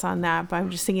thoughts on that, but I'm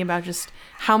just thinking about just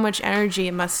how much energy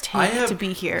it must take to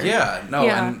be here. Yeah, no,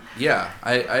 yeah.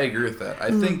 I agree with that.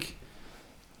 I think,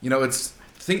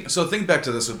 think back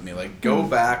to this with me. Go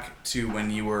back to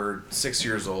when you were 6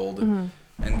 years old,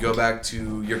 and go back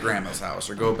to your grandma's house,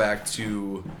 or go back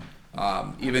to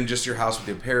even just your house with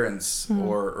your parents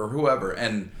or whoever.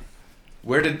 And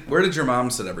where did your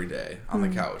mom sit every day on the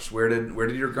couch? Where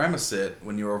did your grandma sit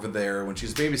when you were over there when she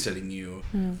was babysitting you?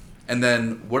 And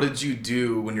then what did you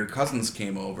do when your cousins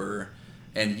came over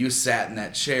and you sat in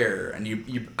that chair and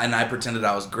you and I pretended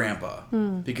I was grandpa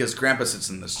because grandpa sits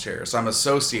in this chair. So I'm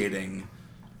associating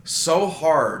so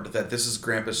hard that this is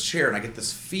grandpa's chair, and I get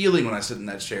this feeling when I sit in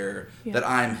that chair that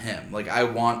I'm him. I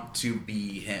want to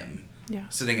be him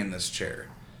sitting in this chair.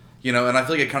 And I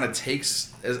feel it kind of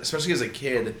takes, especially as a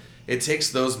kid, it takes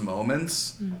those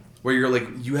moments where you're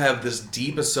you have this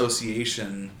deep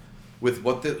association with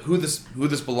who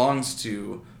this belongs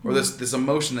to, or this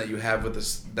emotion that you have with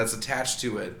this that's attached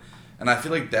to it, and I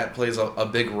feel that plays a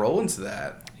big role into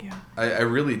that. Yeah, I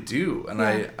really do, and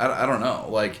I don't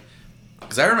know,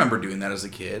 because I remember doing that as a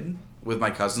kid with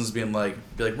my cousins, being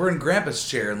we're in grandpa's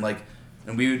chair, and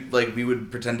we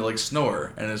would pretend to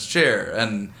snore in his chair,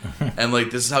 and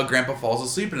this is how grandpa falls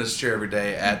asleep in his chair every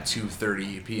day at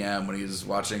 2:30 p.m. when he's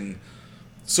watching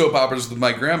soap operas with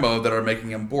my grandma that are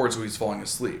making him bored, so he's falling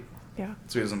asleep. Yeah.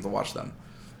 So he doesn't have to watch them.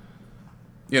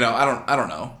 I don't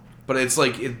know, but it's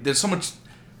there's so much.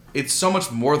 It's so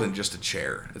much more than just a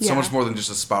chair. It's so much more than just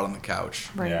a spot on the couch.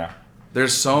 Right. Yeah.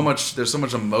 There's so much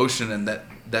emotion and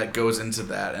that goes into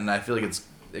that, and I feel it's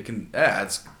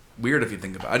weird if you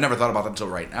think about it. I never thought about that until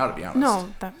right now, to be honest.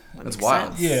 No, that's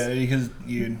wild. Sense. Yeah, because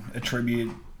you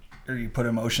attribute or you put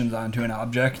emotions onto an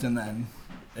object, and then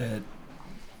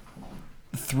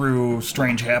through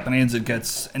strange happenings, it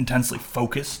gets intensely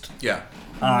focused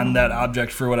on that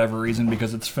object for whatever reason,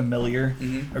 because it's familiar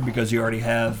or because you already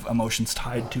have emotions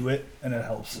tied to it, and it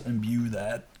helps imbue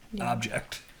that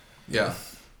object. Yeah.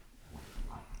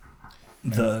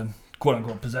 The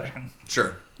quote-unquote possession.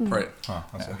 Sure. Right. Huh,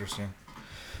 that's interesting.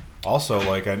 Also,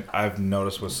 I've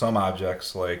noticed with some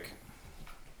objects,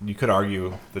 you could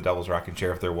argue the Devil's Rocking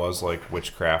Chair if there was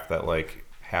witchcraft that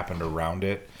happened around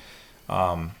it.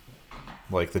 The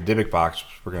Dybbuk box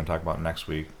we're going to talk about next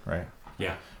week, right?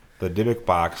 Yeah. The Dybbuk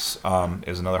box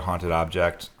is another haunted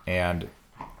object, and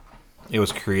it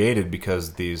was created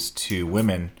because these 2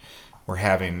 women were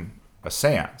having a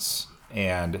seance,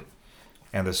 and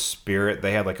the spirit,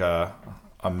 they had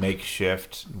a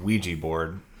makeshift Ouija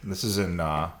board. This is in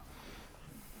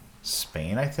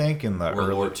Spain, I think, in the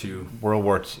World War II. World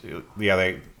War II. Yeah,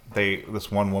 they this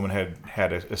one woman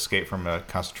had escaped from a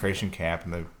concentration camp,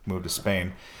 and they moved to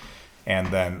Spain, and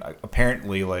then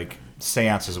apparently like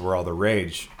seances were all the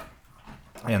rage,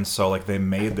 and so like they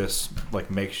made this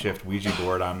like makeshift Ouija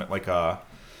board on like a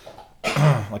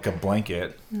like a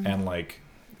blanket, and like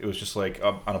it was just like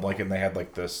on a blanket, and they had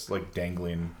like this like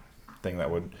dangling thing that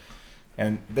would,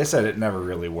 and they said it never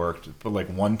really worked, but like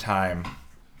one time,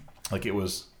 like it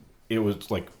was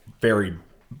like very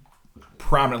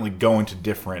prominently going to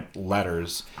different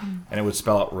letters, and it would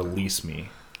spell out "release me,"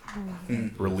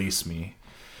 "release me,"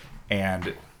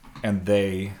 and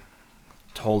they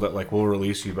told it like, "We'll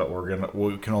release you, but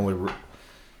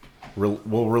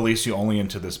we'll release you only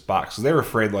into this box." So they were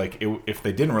afraid like if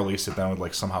they didn't release it, then it would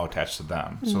like somehow attach to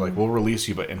them. So like, we'll release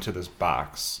you, but into this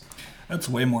box. That's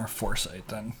way more foresight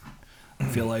than I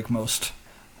feel like most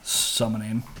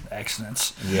summoning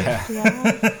accidents. Yeah.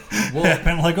 Well,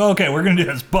 Happen like, oh, okay, we're gonna do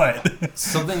this, but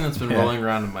something that's been rolling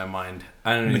around in my mind.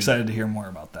 I'm excited to hear more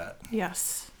about that.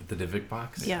 Yes. The Divik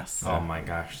box. Yes. Oh my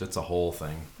gosh, that's a whole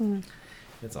thing.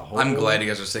 It's a whole. I'm glad you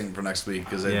guys are saving for next week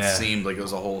because it Yeah. seemed like it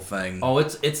was a whole thing. Oh,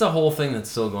 it's a whole thing that's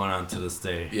still going on to this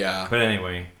day. Yeah. But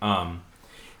anyway,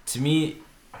 to me,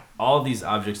 all of these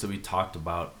objects that we talked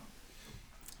about,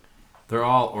 they're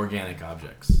all organic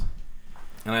objects,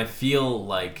 and I feel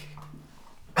like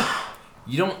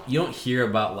you don't hear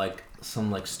about like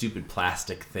some like stupid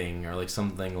plastic thing or like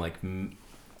something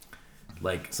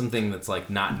like something that's like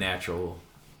not natural,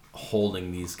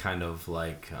 holding these kind of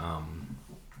like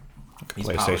these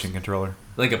PlayStation powers. controller.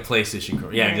 Like a PlayStation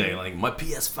controller. Yeah, exactly. Like my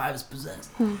PS5 is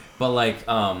possessed. But like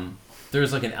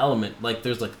there's like an element, like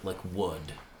there's like wood,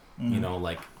 you know,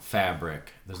 like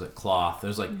fabric. There's like cloth.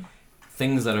 There's like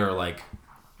things that are like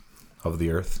Of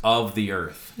the earth.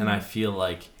 and I feel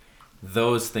like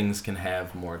those things can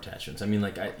have more attachments. I mean,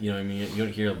 like you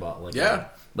don't hear about like Yeah.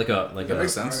 that That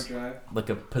makes sense. Hard drive. like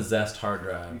a possessed hard We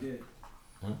drive. did.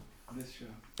 What? On this show.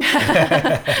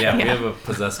 Yeah, we have a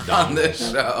possessed dongle. On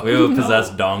this show. We have a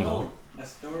possessed dongle. A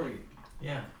story.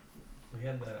 Yeah. We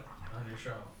had that on your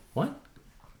show. What?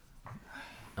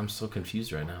 I'm so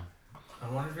confused right now.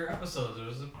 On one of your episodes, there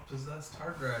was a possessed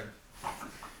hard drive.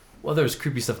 Well, there was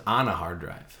creepy stuff on a hard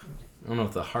drive. I don't know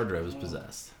if the hard drive was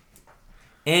possessed.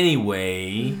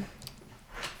 Anyway,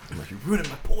 I'm like, you're ruining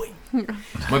my point.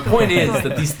 My point is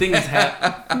that these things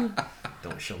have...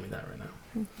 Don't show me that right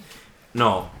now.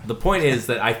 No, the point is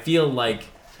that I feel like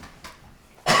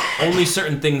only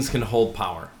certain things can hold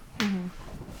power.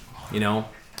 You know,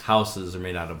 houses are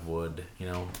made out of wood. You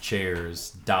know,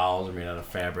 chairs, dolls are made out of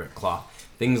fabric, cloth.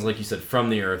 Things like you said from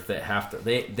the earth that have to.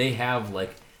 They have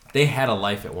like they had a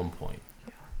life at one point.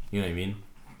 You know what I mean?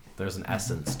 There's an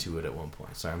essence to it at one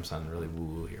point. Sorry, I'm sounding really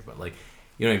woo-woo here, but like,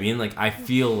 you know what I mean? Like I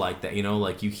feel like that. You know,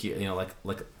 like you hear, you know, like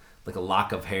a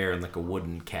lock of hair in like a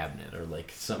wooden cabinet, or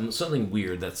like something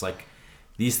weird that's like.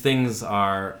 These things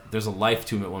are, there's a life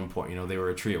to them at one point. You know, they were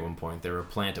a tree at one point. They were a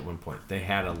plant at one point. They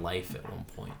had a life at one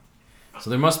point. So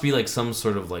there must be like some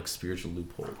sort of like spiritual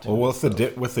loophole to Well,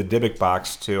 it. with the Dybbuk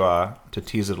box to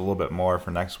tease it a little bit more for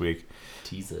next week.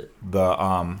 Tease it. The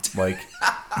like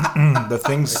the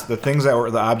things that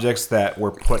were the objects that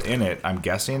were put in it. I'm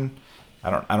guessing. I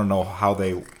don't know how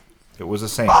they. It was a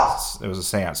seance. It was a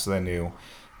seance, so they knew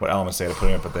what elements they had to put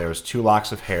in it. But there was 2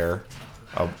 locks of hair,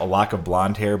 a lock of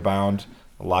blonde hair bound,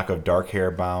 a lock of dark hair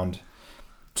bound,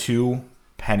 2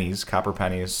 pennies, copper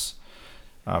pennies,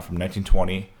 from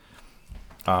 1920.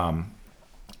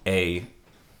 A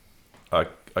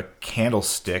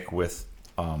candlestick with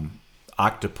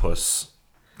octopus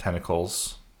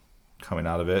tentacles coming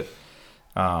out of it.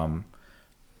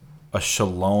 A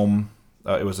shalom.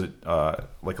 It was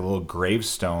like a little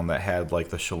gravestone that had like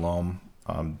the shalom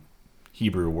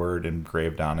Hebrew word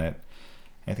engraved on it.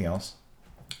 Anything else?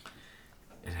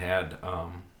 It had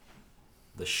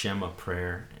the Shema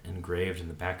prayer engraved in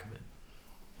the back of it.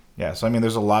 Yeah, so I mean,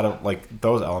 there's a lot of like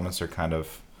those elements are kind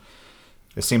of.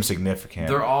 It seems significant.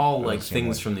 They're all It like doesn't seem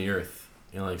things like- from the earth.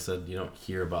 You know, like I said, you don't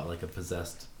hear about like a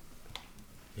possessed,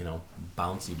 you know,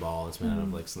 bouncy ball that's made out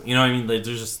of like, you know what I mean? Like,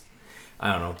 there's just,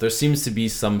 I don't know. There seems to be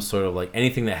some sort of like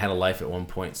anything that had a life at one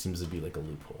point seems to be like a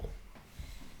loophole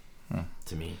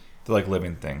to me. They're like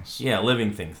living things. Yeah,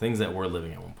 living things that were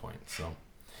living at one point. So,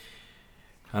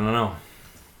 I don't know.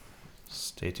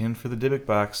 Stay tuned for the Dybbuk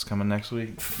box coming next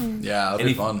week. Yeah, that'll Any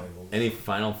be fun. Any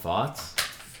final thoughts?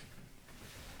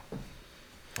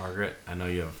 Margaret, I know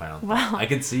you have a final thought. Well, I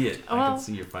can see it. I well- can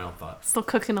see your final thoughts. Still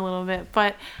cooking a little bit,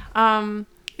 but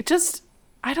it just,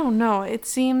 I don't know. It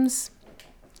seems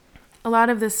a lot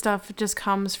of this stuff just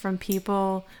comes from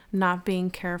people not being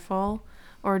careful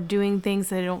or doing things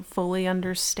that they don't fully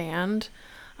understand.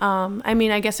 I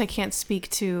mean, I guess I can't speak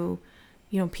to,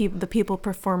 the people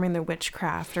performing their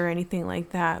witchcraft or anything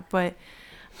like that, but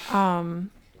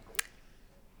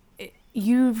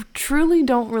you truly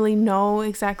don't really know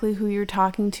exactly who you're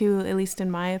talking to, at least in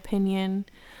my opinion.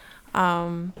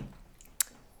 You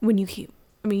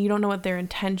don't know what their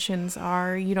intentions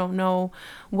are. You don't know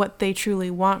what they truly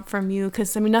want from you,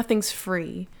 because nothing's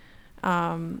free.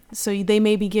 So they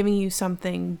may be giving you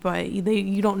something, but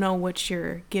you don't know what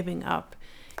you're giving up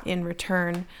in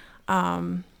return.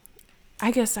 I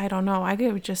guess, I don't know. I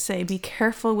would just say be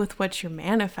careful with what you're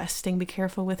manifesting. Be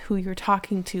careful with who you're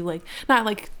talking to. Like, not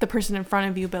like the person in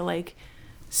front of you, but like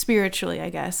spiritually,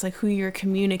 I guess, like who you're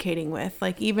communicating with.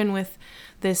 Like, even with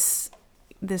this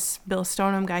Bill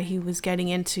Stoneham guy, he was getting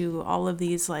into all of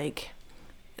these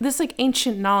this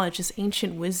ancient knowledge, this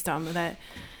ancient wisdom that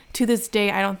to this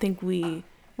day, I don't think we're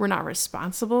not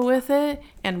responsible with it,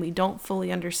 and we don't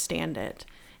fully understand it.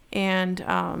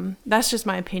 And that's just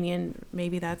my opinion.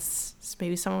 Maybe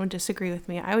someone would disagree with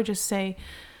me. I would just say,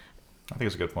 I think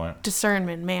it's a good point.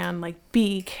 Discernment, man. Like,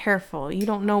 be careful. You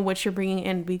don't know what you're bringing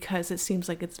in, because it seems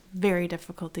like it's very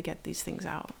difficult to get these things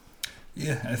out.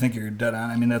 Yeah, I think you're dead on.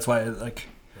 I mean, that's why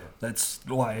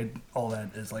all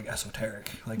that is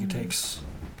esoteric. It takes.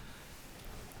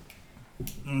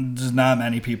 There's not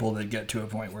many people that get to a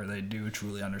point where they do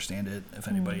truly understand it, if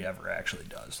anybody ever actually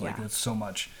does. It's so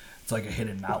much. It's like a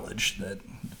hidden knowledge that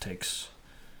it takes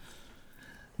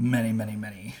many, many,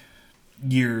 many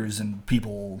years and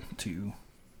people to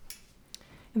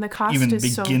and the cost even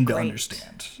is so begin to great.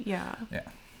 understand. Yeah.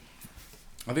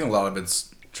 I think a lot of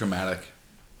it's traumatic.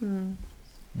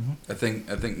 I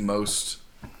think most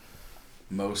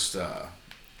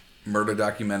murder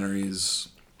documentaries,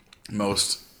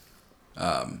 most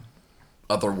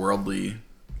otherworldly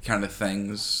kind of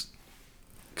things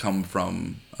come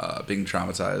from being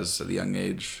traumatized at a young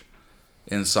age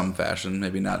in some fashion.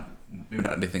 Maybe not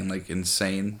anything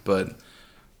insane, but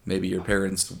maybe your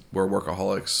parents were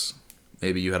workaholics.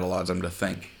 Maybe you had a lot of time to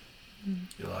think. You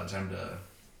had a lot of time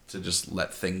to just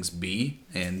let things be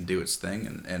and do its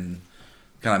thing and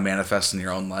kind of manifest in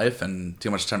your own life, and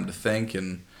too much time to think.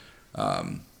 And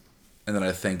then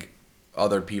I think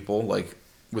other people, like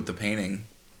with the painting,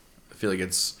 I feel like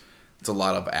it's a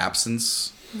lot of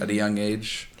absence at a young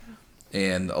age,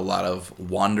 and a lot of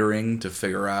wandering to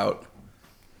figure out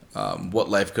what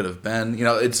life could have been.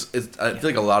 I feel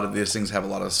like a lot of these things have a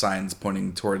lot of signs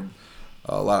pointing toward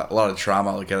a lot of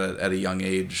trauma, at a young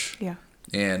age. Yeah.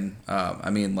 And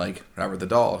Robert the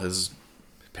Doll, his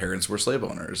parents were slave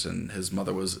owners, and his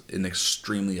mother was an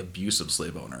extremely abusive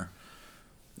slave owner,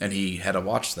 and he had to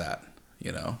watch that.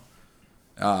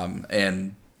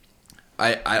 And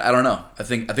I don't know. I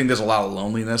think there's a lot of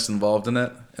loneliness involved in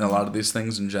it, and a lot of these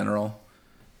things in general.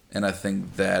 And I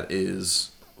think that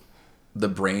is the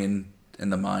brain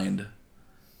and the mind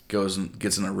gets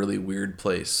in a really weird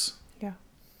place. Yeah.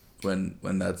 When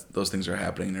those things are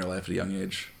happening in your life at a young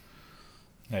age.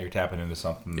 Yeah, you're tapping into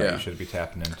something that you should be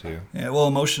tapping into. Yeah, well,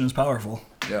 emotion is powerful.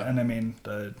 Yeah. And I mean,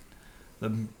 the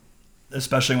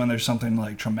especially when there's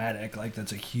something traumatic,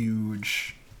 that's a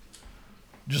huge,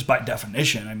 just by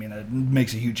definition, I mean, it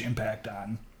makes a huge impact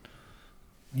on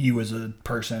you as a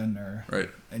person or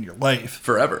in your life.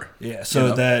 Forever. Yeah,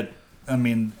 so that,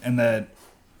 and that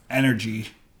energy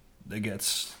that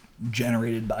gets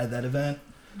generated by that event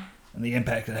and the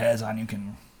impact it has on you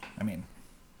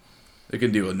it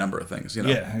can do a number of things,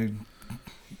 Yeah, it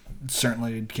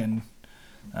certainly can,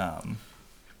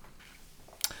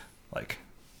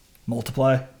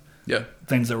 multiply. Yeah.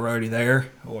 Things that were already there,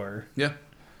 or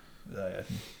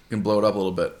can blow it up a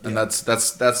little bit, and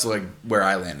that's where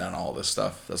I land on all this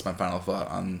stuff. That's my final thought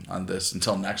on this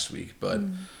until next week. But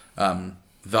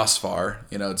thus far,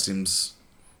 it seems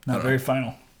not very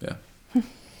final. Yeah.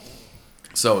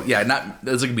 So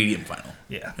it's a medium final.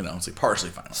 Yeah. It's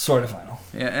partially final. Sort of final.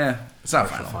 Yeah, it's not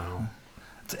final.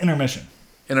 It's intermission.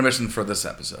 Intermission for this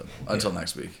episode until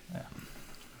next week. Yeah.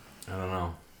 I don't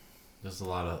know. There's a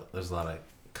lot of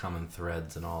common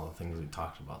threads in all the things we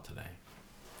talked about today.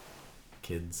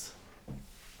 Kids,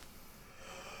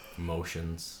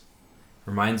 emotions,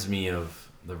 reminds me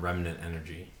of the remnant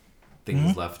energy,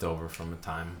 things left over from a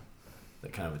time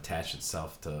that kind of attach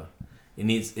itself to. It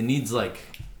needs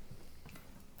like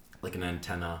an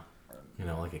antenna,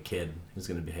 like a kid who's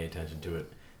going to pay attention to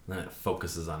it, and then it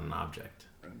focuses on an object.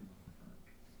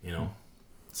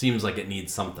 Seems like it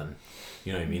needs something.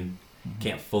 You know what I mean?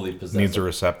 Can't fully possess Needs it. a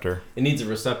receptor. It needs a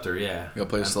receptor, yeah. A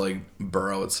place to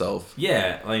burrow itself.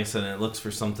 Yeah, like I said, it looks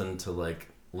for something to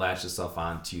latch itself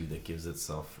onto that gives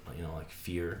itself,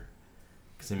 fear.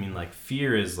 Because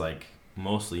fear is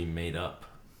mostly made up.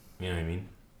 You know what I mean?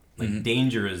 Like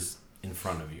danger is in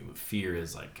front of you, but fear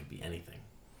is like could be anything.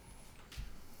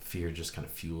 Fear just kind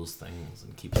of fuels things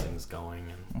and keeps things going.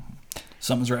 And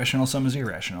Some is rational, some is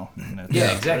irrational. And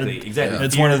yeah, exactly.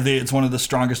 It's one of the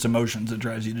strongest emotions that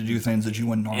drives you to do things that you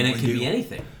wouldn't normally do. And it can be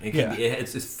anything. It can Yeah. be,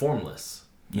 it's formless.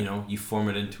 You know, you form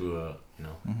it into a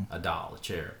a doll, a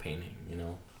chair, a painting. You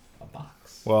know, a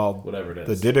box. Well, whatever it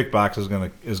the is. Didac box is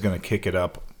gonna kick it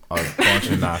up a bunch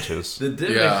of notches. The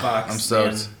Divic Yeah, box. I'm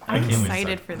stoked. I'm can't wait to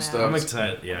excited talk- for that. stoked. I'm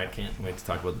excited. Yeah, I can't wait to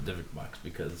talk about the Divic box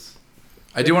because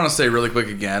I do want to say really quick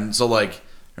again. So like,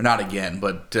 or not again,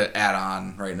 but to add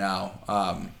on right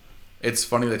now. It's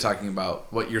funny they're talking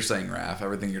about what you're saying, Raph.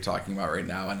 Everything you're talking about right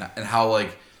now, and how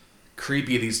like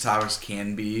creepy these topics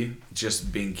can be,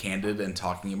 just being candid and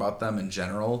talking about them in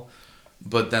general.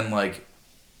 But then like,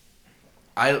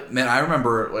 I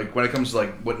remember like when it comes to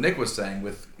like what Nick was saying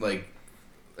with like,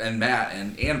 and Matt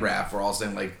and Raph were all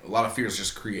saying like a lot of fear is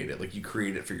just created. Like you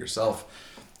create it for yourself,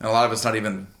 and a lot of it's not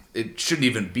even. It shouldn't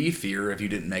even be fear if you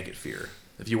didn't make it fear.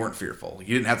 If you weren't fearful, like,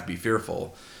 you didn't have to be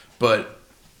fearful. But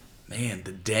man,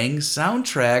 the dang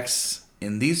soundtracks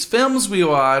in these films we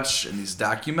watch, in these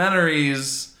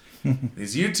documentaries,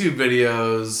 these YouTube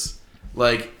videos.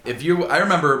 Like, I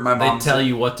remember my mom. they tell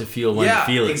you what to feel when to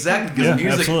feel it. Exactly, because Yeah,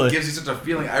 music absolutely. gives you such a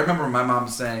feeling. I remember my mom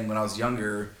saying when I was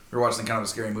younger, we were watching kind of a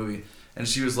scary movie, and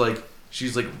she's like,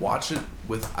 watch it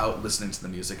without listening to the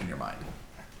music in your mind.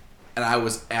 And I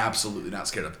was absolutely not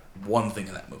scared of one thing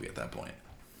in that movie at that point.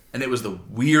 And it was the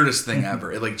weirdest thing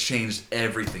ever. It like changed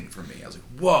everything for me. I was like,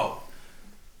 whoa.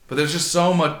 But there's just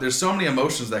so many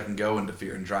emotions that can go into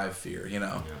fear and drive fear, you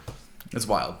know? Yeah. It's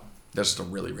wild. That's just a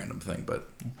really random thing, but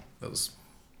that was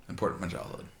important in my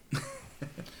childhood.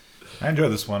 I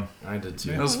enjoyed this one. I did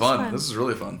too. It was It was fun. fun. This is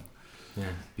really fun. Yeah.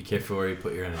 Be careful where you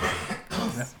put your energy.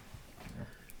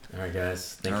 All right,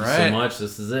 guys. Thank All you right. so much.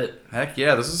 This is it. Heck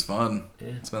yeah, this is fun. Yeah.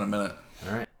 It's been a minute.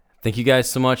 All right. Thank you guys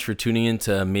so much for tuning in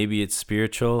to Maybe It's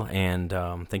Spiritual. And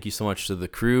thank you so much to the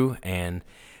crew and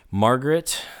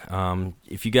Margaret.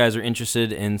 If you guys are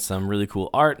interested in some really cool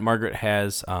art, Margaret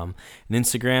has an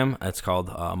Instagram. It's called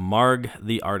Marg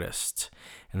the Artist.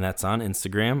 And that's on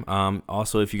Instagram.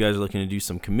 Also, if you guys are looking to do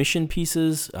some commission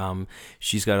pieces,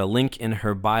 she's got a link in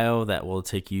her bio that will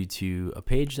take you to a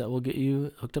page that will get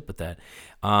you hooked up with that.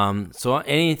 So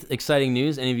any exciting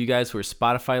news, any of you guys who are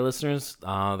Spotify listeners,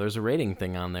 there's a rating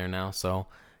thing on there now. So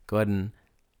go ahead and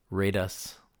rate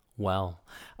us well.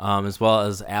 As well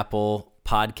as Apple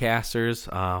Podcasters,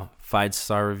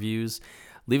 5-star reviews.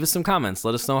 Leave us some comments.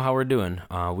 Let us know how we're doing.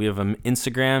 We have an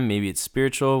Instagram, Maybe It's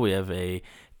Spiritual. We have a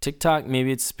TikTok,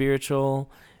 Maybe It's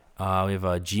Spiritual. We have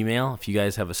a Gmail. If you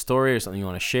guys have a story or something you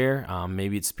want to share,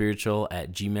 maybe it's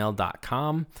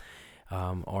spiritual@gmail.com.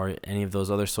 Or any of those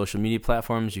other social media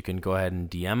platforms, you can go ahead and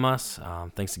DM us.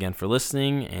 Thanks again for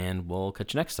listening, and we'll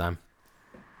catch you next time.